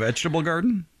yet in the vegetable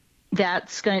garden? They're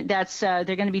going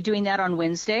to be doing that on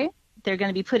Wednesday. They're going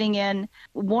to be putting in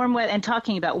warm weather and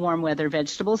talking about warm weather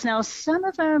vegetables. Now, some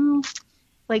of them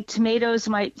like tomatoes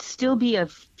might still be a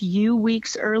few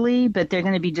weeks early, but they're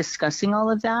going to be discussing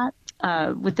all of that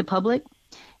with the public.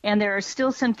 And there are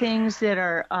still some things that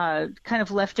are kind of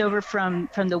left over from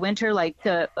the winter, like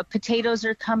the potatoes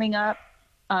are coming up.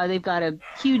 They've got a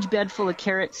huge bed full of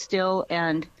carrots still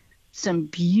and some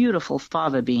beautiful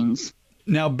fava beans.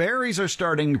 Now, berries are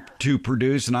starting to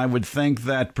produce, and I would think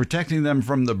that protecting them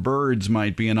from the birds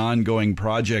might be an ongoing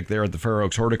project there at the Fair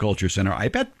Oaks Horticulture Center. I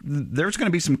bet there's going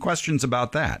to be some questions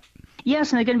about that.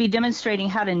 Yes, and they're going to be demonstrating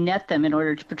how to net them in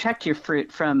order to protect your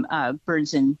fruit from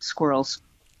birds and squirrels.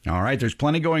 All right, there's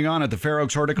plenty going on at the Fair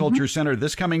Oaks Horticulture Center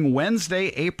this coming Wednesday,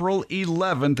 April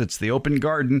 11th. It's the open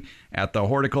garden at the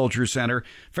Horticulture Center.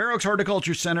 Fair Oaks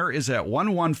Horticulture Center is at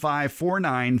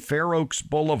 11549 Fair Oaks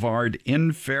Boulevard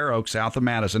in Fair Oaks, south of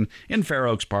Madison, in Fair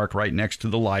Oaks Park, right next to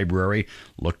the library.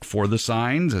 Look for the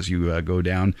signs as you go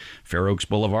down Fair Oaks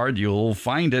Boulevard. You'll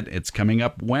find it. It's coming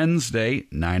up Wednesday,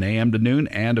 9 a.m. to noon,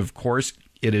 and of course,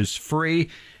 it is free.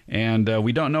 And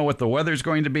we don't know what the weather's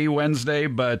going to be Wednesday,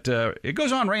 but it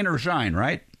goes on rain or shine,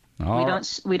 right?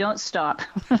 We don't stop.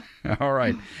 All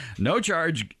right. No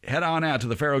charge. Head on out to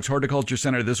the Fair Oaks Horticulture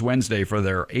Center this Wednesday for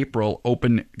their April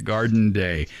Open Garden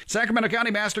Day. Sacramento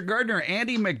County Master Gardener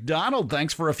Andy McDonald,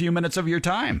 thanks for a few minutes of your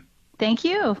time. Thank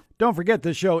you. Don't forget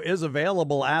this show is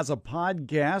available as a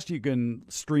podcast. You can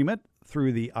stream it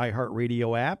through the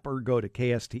iHeartRadio app or go to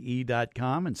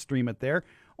kste.com and stream it there.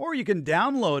 Or you can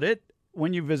download it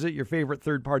when you visit your favorite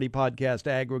third-party podcast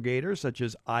aggregator, such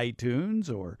as iTunes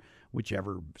or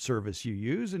whichever service you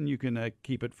use, and you can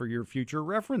keep it for your future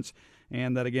reference.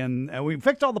 And that, again, we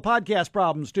fixed all the podcast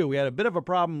problems, too. We had a bit of a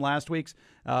problem last week's.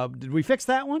 Did we fix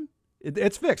that one?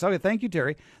 It's fixed. Okay, thank you,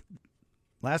 Terry.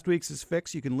 Last week's is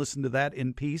fixed. You can listen to that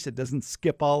in peace. It doesn't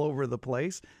skip all over the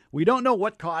place. We don't know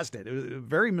what caused it. It was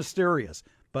very mysterious,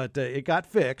 but it got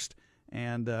fixed,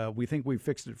 and we think we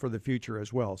fixed it for the future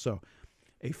as well. So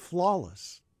a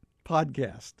flawless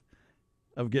podcast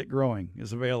of Get Growing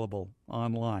is available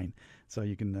online, so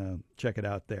you can check it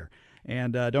out there.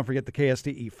 And don't forget the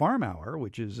KSTE Farm Hour,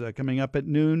 which is coming up at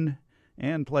noon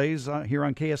and plays here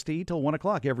on KSTE till 1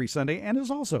 o'clock every Sunday and is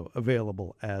also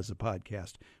available as a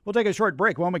podcast. We'll take a short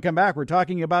break. When we come back, we're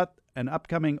talking about an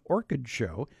upcoming orchid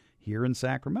show here in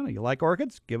Sacramento. You like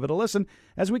orchids? Give it a listen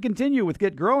as we continue with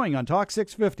Get Growing on Talk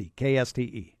 650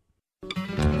 KSTE.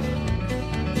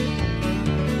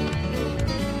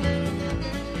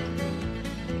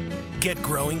 Get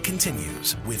Growing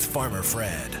continues with Farmer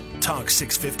Fred. Talk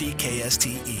 650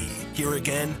 KSTE. Here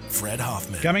again, Fred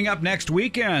Hoffman. Coming up next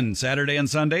weekend, Saturday and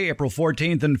Sunday, April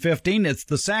 14th and 15th, it's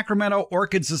the Sacramento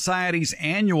Orchid Society's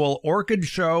annual Orchid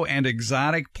Show and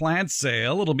Exotic Plant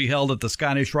Sale. It'll be held at the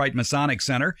Scottish Rite Masonic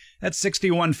Center at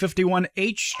 6151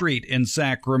 H Street in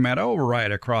Sacramento,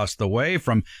 right across the way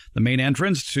from the main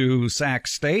entrance to Sac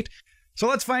State. So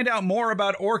let's find out more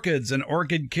about orchids and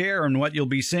orchid care and what you'll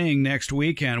be seeing next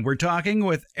weekend. We're talking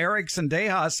with Eric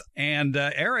Sendejas. And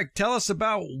Eric, tell us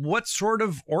about what sort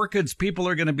of orchids people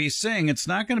are going to be seeing. It's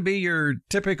not going to be your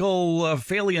typical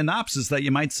Phalaenopsis that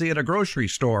you might see at a grocery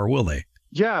store, will they?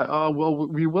 Yeah, well,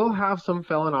 we will have some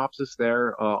Phalaenopsis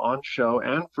there on show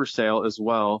and for sale as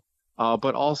well.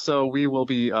 But also we will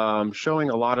be showing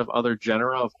a lot of other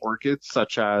genera of orchids,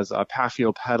 such as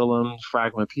Paphiopedilums,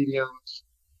 Phragmipediums,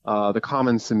 the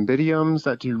common Cymbidiums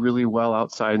that do really well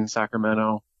outside in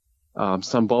Sacramento,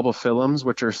 some Bulbophyllums,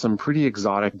 which are some pretty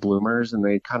exotic bloomers, and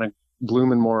they kind of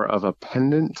bloom in more of a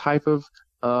pendant type of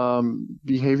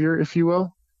behavior, if you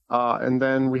will. And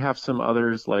then we have some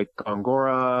others like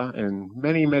Gongora and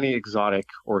many, many exotic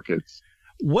orchids.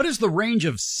 What is the range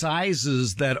of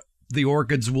sizes that the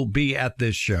orchids will be at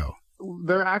this show?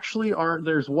 There actually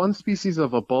there's one species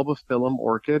of a Bulbophyllum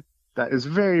orchid that is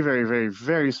very, very, very,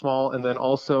 very small. And then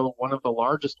also one of the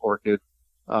largest orchid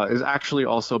is actually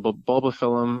also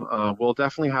Bulbophyllum. We'll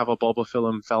definitely have a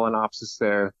Bulbophyllum Phalaenopsis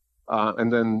there.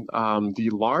 And then the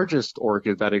largest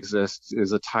orchid that exists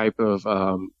is a type of,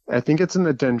 I think it's in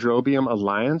the Dendrobium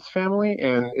alliance family,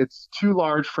 and it's too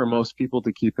large for most people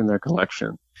to keep in their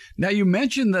collection. Now, you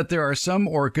mentioned that there are some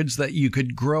orchids that you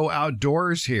could grow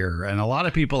outdoors here, and a lot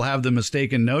of people have the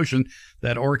mistaken notion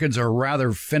that orchids are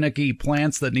rather finicky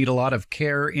plants that need a lot of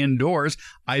care indoors.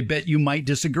 I bet you might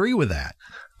disagree with that.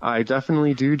 I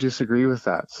definitely do disagree with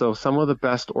that. So some of the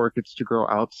best orchids to grow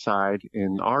outside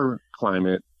in our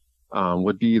climate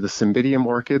would be the Cymbidium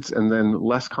orchids, and then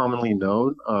less commonly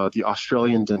known, the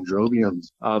Australian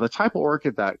Dendrobiums. The type of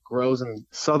orchid that grows in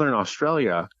southern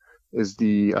Australia is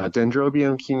the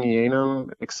Dendrobium kingianum,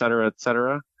 et cetera, et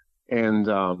cetera. And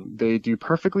they do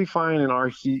perfectly fine in our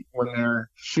heat when they're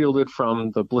shielded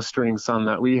from the blistering sun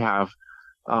that we have.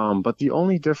 But the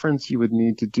only difference you would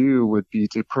need to do would be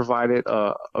to provide it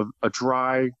a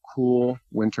dry, cool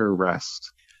winter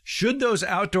rest. Should those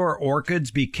outdoor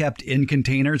orchids be kept in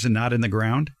containers and not in the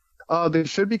ground? They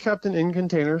should be kept in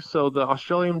containers. So the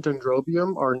Australium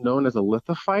dendrobium are known as a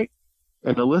lithophyte.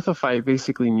 And a lithophyte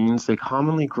basically means they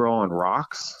commonly grow on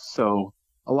rocks. So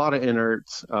a lot of inert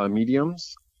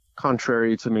mediums,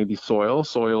 contrary to maybe soil.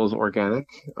 Soil is organic.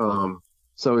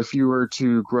 So if you were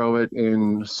to grow it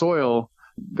in soil,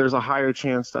 there's a higher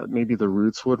chance that maybe the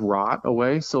roots would rot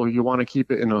away. So you want to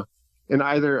keep it in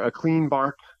either a clean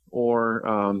bark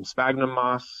or sphagnum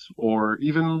moss, or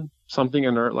even something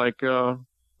inert like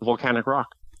volcanic rock.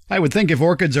 I would think if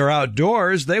orchids are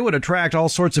outdoors, they would attract all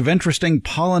sorts of interesting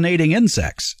pollinating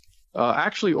insects.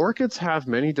 Actually, orchids have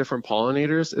many different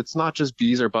pollinators. It's not just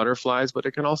bees or butterflies, but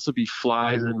it can also be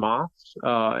flies and moths,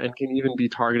 and can even be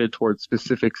targeted towards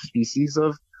specific species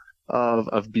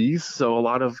of bees. So a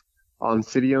lot of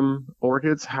Oncidium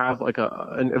orchids have like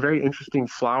a very interesting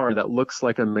flower that looks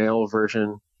like a male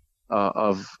version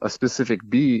of a specific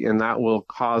bee, and that will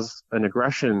cause an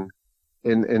aggression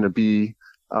in a bee.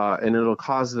 And it'll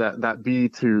cause that bee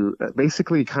to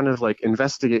basically kind of like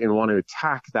investigate and want to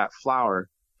attack that flower.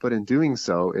 But in doing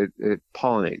so, it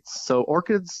pollinates. So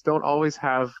orchids don't always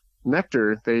have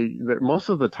nectar. Most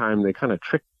of the time, they kind of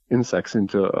trick insects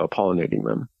into pollinating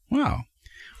them. Wow.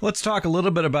 Let's talk a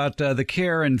little bit about the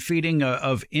care and feeding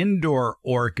of indoor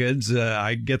orchids.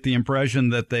 I get the impression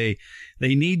that they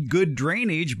need good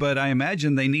drainage, but I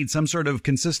imagine they need some sort of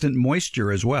consistent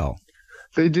moisture as well.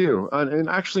 They do. And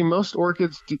actually, most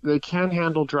orchids, they can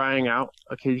handle drying out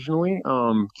occasionally.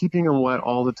 Keeping them wet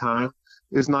all the time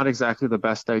is not exactly the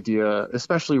best idea,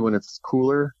 especially when it's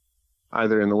cooler,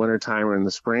 either in the wintertime or in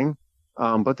the spring.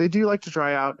 But they do like to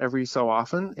dry out every so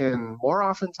often. And more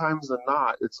often times than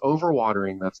not, it's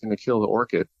overwatering that's going to kill the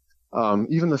orchid.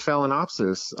 Even the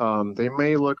Phalaenopsis, they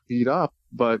may look beat up,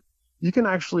 but you can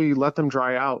actually let them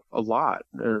dry out a lot.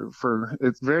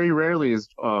 It's very rarely is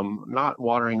not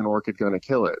watering an orchid going to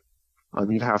kill it.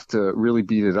 You'd have to really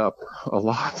beat it up a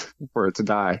lot for it to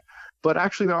die. But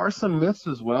actually, there are some myths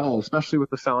as well, especially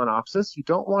with the Phalaenopsis. You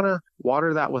don't want to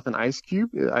water that with an ice cube.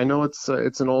 I know it's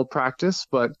an old practice,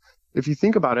 but if you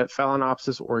think about it,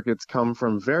 Phalaenopsis orchids come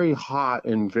from very hot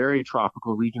and very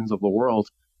tropical regions of the world,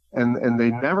 and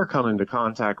they never come into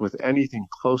contact with anything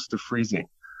close to freezing.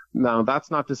 Now, that's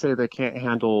not to say they can't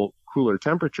handle cooler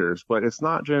temperatures, but it's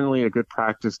not generally a good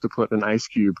practice to put an ice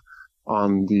cube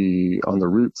on the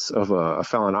roots of a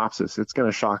Phalaenopsis. It's going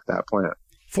to shock that plant.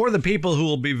 For the people who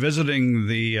will be visiting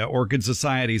the Orchid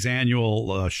Society's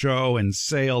annual show and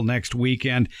sale next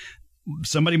weekend,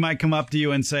 somebody might come up to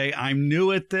you and say, I'm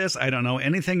new at this. I don't know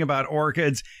anything about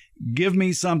orchids. Give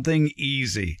me something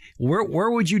easy. Where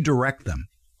would you direct them?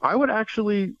 I would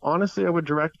actually, honestly, I would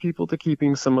direct people to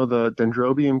keeping some of the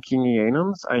Dendrobium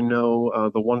kingianums. I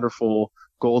know the wonderful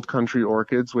Gold Country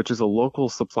Orchids, which is a local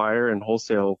supplier and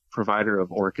wholesale provider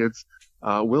of orchids,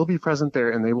 will be present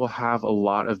there, and they will have a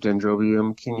lot of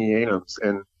Dendrobium kingianums.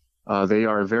 And they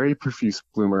are a very profuse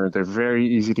bloomer. They're very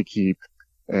easy to keep,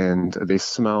 and they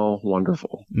smell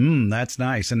wonderful. That's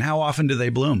nice. And how often do they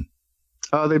bloom?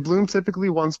 They bloom typically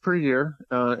once per year,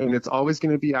 and it's always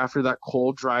going to be after that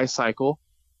cold, dry cycle.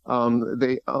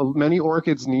 Many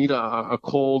orchids need a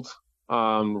cold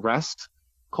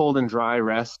cold and dry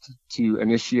rest to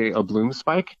initiate a bloom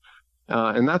spike.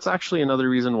 And that's actually another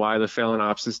reason why the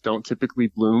Phalaenopsis don't typically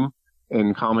bloom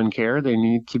in common care. They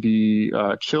need to be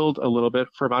chilled a little bit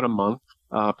for about a month,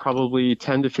 probably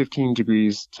 10 to 15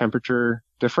 degrees temperature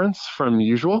difference from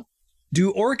usual.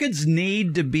 Do orchids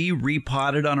need to be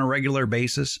repotted on a regular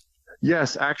basis?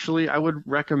 Yes, actually, I would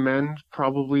recommend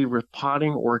probably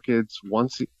repotting orchids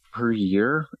once per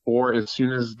year, or as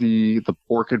soon as the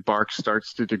orchid bark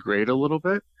starts to degrade a little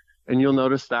bit. And you'll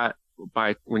notice that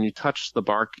when you touch the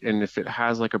bark, and if it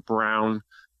has like a brown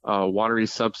watery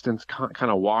substance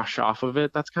kind of wash off of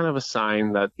it, that's kind of a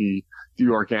sign that the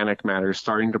organic matter is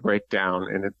starting to break down.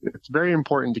 And it's very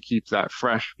important to keep that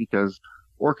fresh, because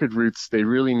orchid roots, they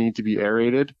really need to be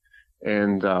aerated.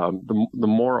 And the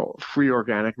more free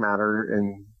organic matter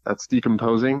and that's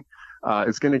decomposing,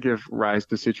 it's going to give rise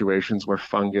to situations where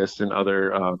fungus and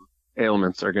other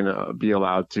ailments are going to be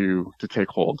allowed to take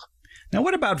hold. Now,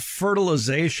 what about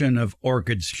fertilization of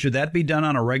orchids? Should that be done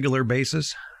on a regular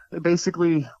basis?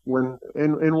 Basically, when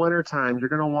in wintertime, you're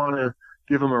going to want to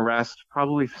give them a rest,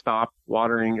 probably stop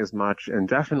watering as much, and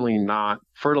definitely not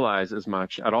fertilize as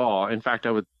much at all. In fact,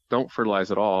 I would don't fertilize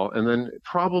at all. And then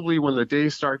probably when the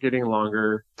days start getting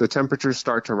longer, the temperatures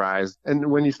start to rise.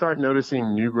 And when you start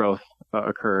noticing new growth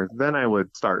occur, then I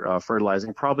would start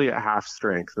fertilizing probably at half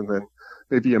strength. And then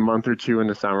maybe a month or two in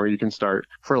the summer, you can start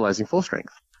fertilizing full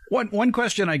strength. One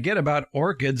question I get about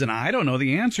orchids, and I don't know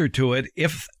the answer to it,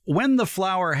 when the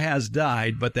flower has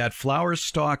died, but that flower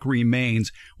stalk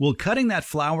remains, will cutting that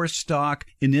flower stalk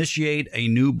initiate a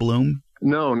new bloom?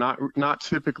 No, not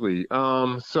typically.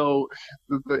 So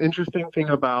the interesting thing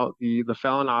about the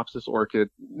Phalaenopsis orchid,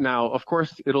 now, of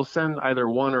course, it'll send either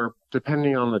one or,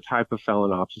 depending on the type of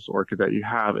Phalaenopsis orchid that you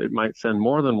have, it might send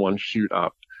more than one shoot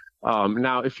up.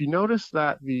 Now, if you notice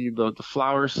that the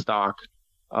flower stalk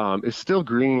is still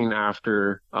green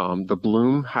after the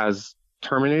bloom has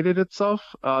terminated itself,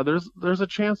 there's a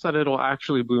chance that it'll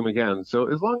actually bloom again.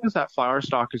 So as long as that flower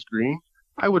stalk is green,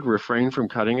 I would refrain from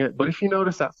cutting it. But if you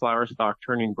notice that flower stalk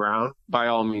turning brown, by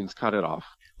all means, cut it off.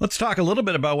 Let's talk a little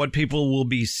bit about what people will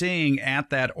be seeing at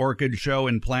that orchid show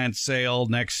and plant sale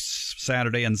next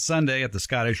Saturday and Sunday at the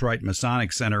Scottish Rite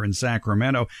Masonic Center in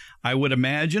Sacramento. I would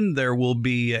imagine there will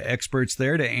be experts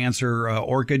there to answer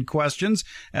orchid questions,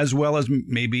 as well as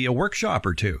maybe a workshop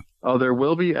or two. There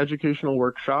will be educational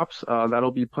workshops that'll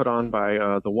be put on by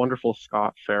the wonderful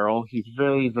Scott Farrell. He's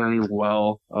very, very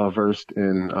well versed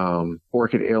in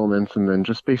orchid ailments and then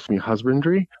just basically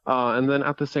husbandry. And then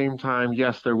at the same time,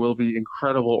 yes, there will be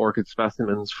incredible orchid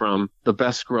specimens from the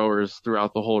best growers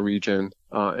throughout the whole region,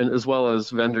 and as well as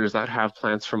vendors that have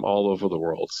plants from all over the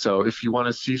world. So if you want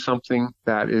to see something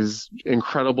that is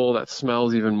incredible, that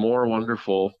smells even more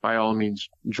wonderful, by all means,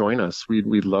 join us.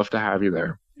 We'd love to have you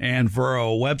there. And for a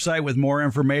website with more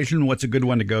information, what's a good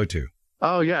one to go to?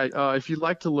 Oh, yeah. If you'd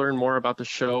like to learn more about the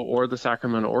show or the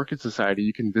Sacramento Orchid Society,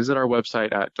 you can visit our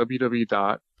website at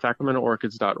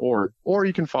www.sacramentoorchids.org, or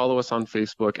you can follow us on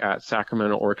Facebook at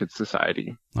Sacramento Orchid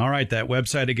Society. All right, that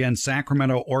website again,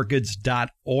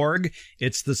 sacramentoorchids.org.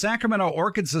 It's the Sacramento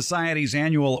Orchid Society's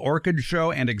annual orchid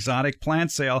show and exotic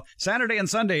plant sale, Saturday and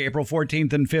Sunday, April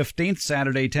 14th and 15th,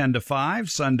 Saturday 10 to 5,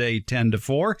 Sunday 10 to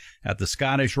 4, at the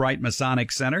Scottish Rite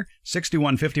Masonic Center,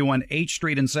 6151 H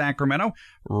Street in Sacramento,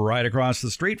 right across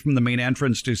the street from the main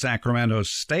entrance to Sacramento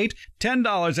State.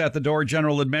 $10 at the door,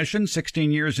 general admission.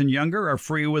 16 years and younger are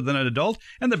free with an adult.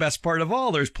 And the best part of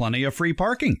all, there's plenty of free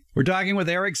parking. We're talking with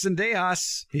Eric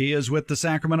Zendejas. He is with the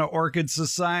Sacramento Orchid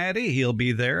Society. He'll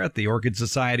be there at the Orchid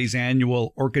Society's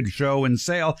annual orchid show and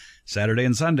sale, Saturday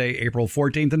and Sunday, April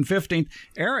 14th and 15th.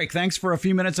 Eric, thanks for a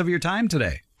few minutes of your time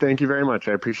today. Thank you very much.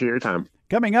 I appreciate your time.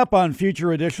 Coming up on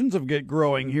future editions of Get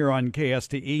Growing here on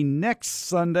KSTE, next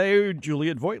Sunday,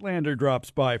 Juliet Voigtlander drops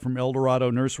by from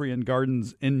Eldorado Nursery and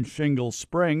Gardens in Shingle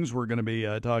Springs. We're going to be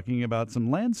talking about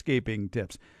some landscaping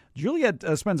tips. Juliet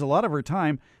spends a lot of her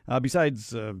time,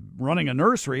 besides running a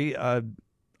nursery,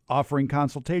 offering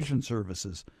consultation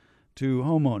services to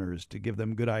homeowners to give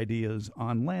them good ideas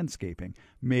on landscaping.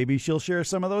 Maybe she'll share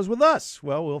some of those with us.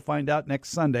 Well, we'll find out next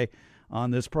Sunday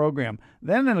on this program.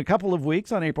 Then in a couple of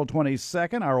weeks, on April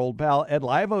 22nd, our old pal Ed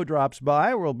Livo drops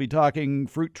by. We'll be talking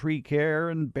fruit tree care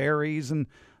and berries and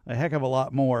a heck of a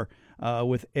lot more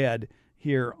with Ed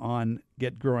here on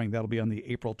Get Growing. That'll be on the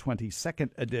April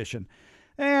 22nd edition.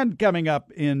 And coming up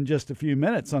in just a few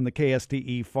minutes on the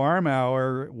KSTE Farm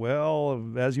Hour, well,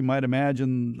 as you might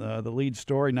imagine, the lead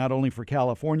story not only for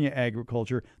California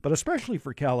agriculture, but especially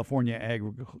for California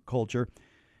agriculture,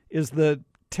 is the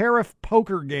tariff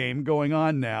poker game going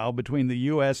on now between the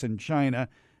U.S. and China,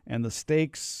 and the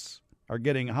stakes are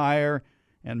getting higher,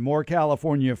 and more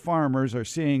California farmers are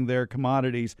seeing their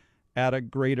commodities at a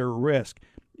greater risk.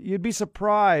 You'd be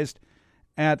surprised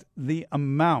at the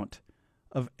amount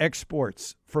of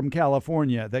exports from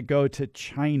California that go to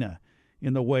China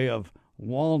in the way of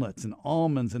walnuts and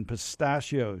almonds and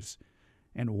pistachios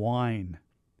and wine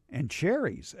and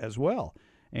cherries as well.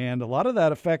 And a lot of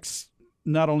that affects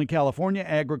not only California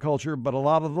agriculture, but a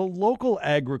lot of the local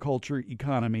agriculture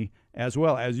economy as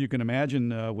well, as you can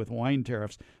imagine with wine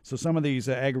tariffs. So some of these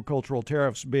agricultural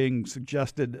tariffs being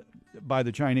suggested by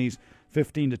the Chinese,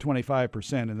 15 to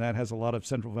 25%, and that has a lot of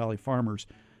Central Valley farmers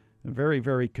very,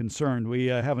 very concerned. We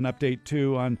have an update,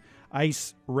 too, on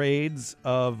ICE raids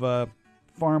of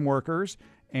farm workers,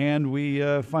 and we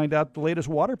find out the latest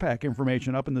water pack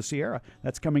information up in the Sierra.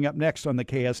 That's coming up next on the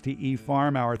KSTE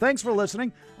Farm Hour. Thanks for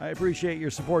listening. I appreciate your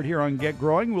support here on Get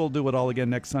Growing. We'll do it all again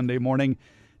next Sunday morning,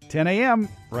 10 a.m.,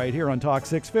 right here on Talk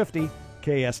 650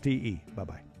 KSTE.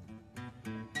 Bye-bye.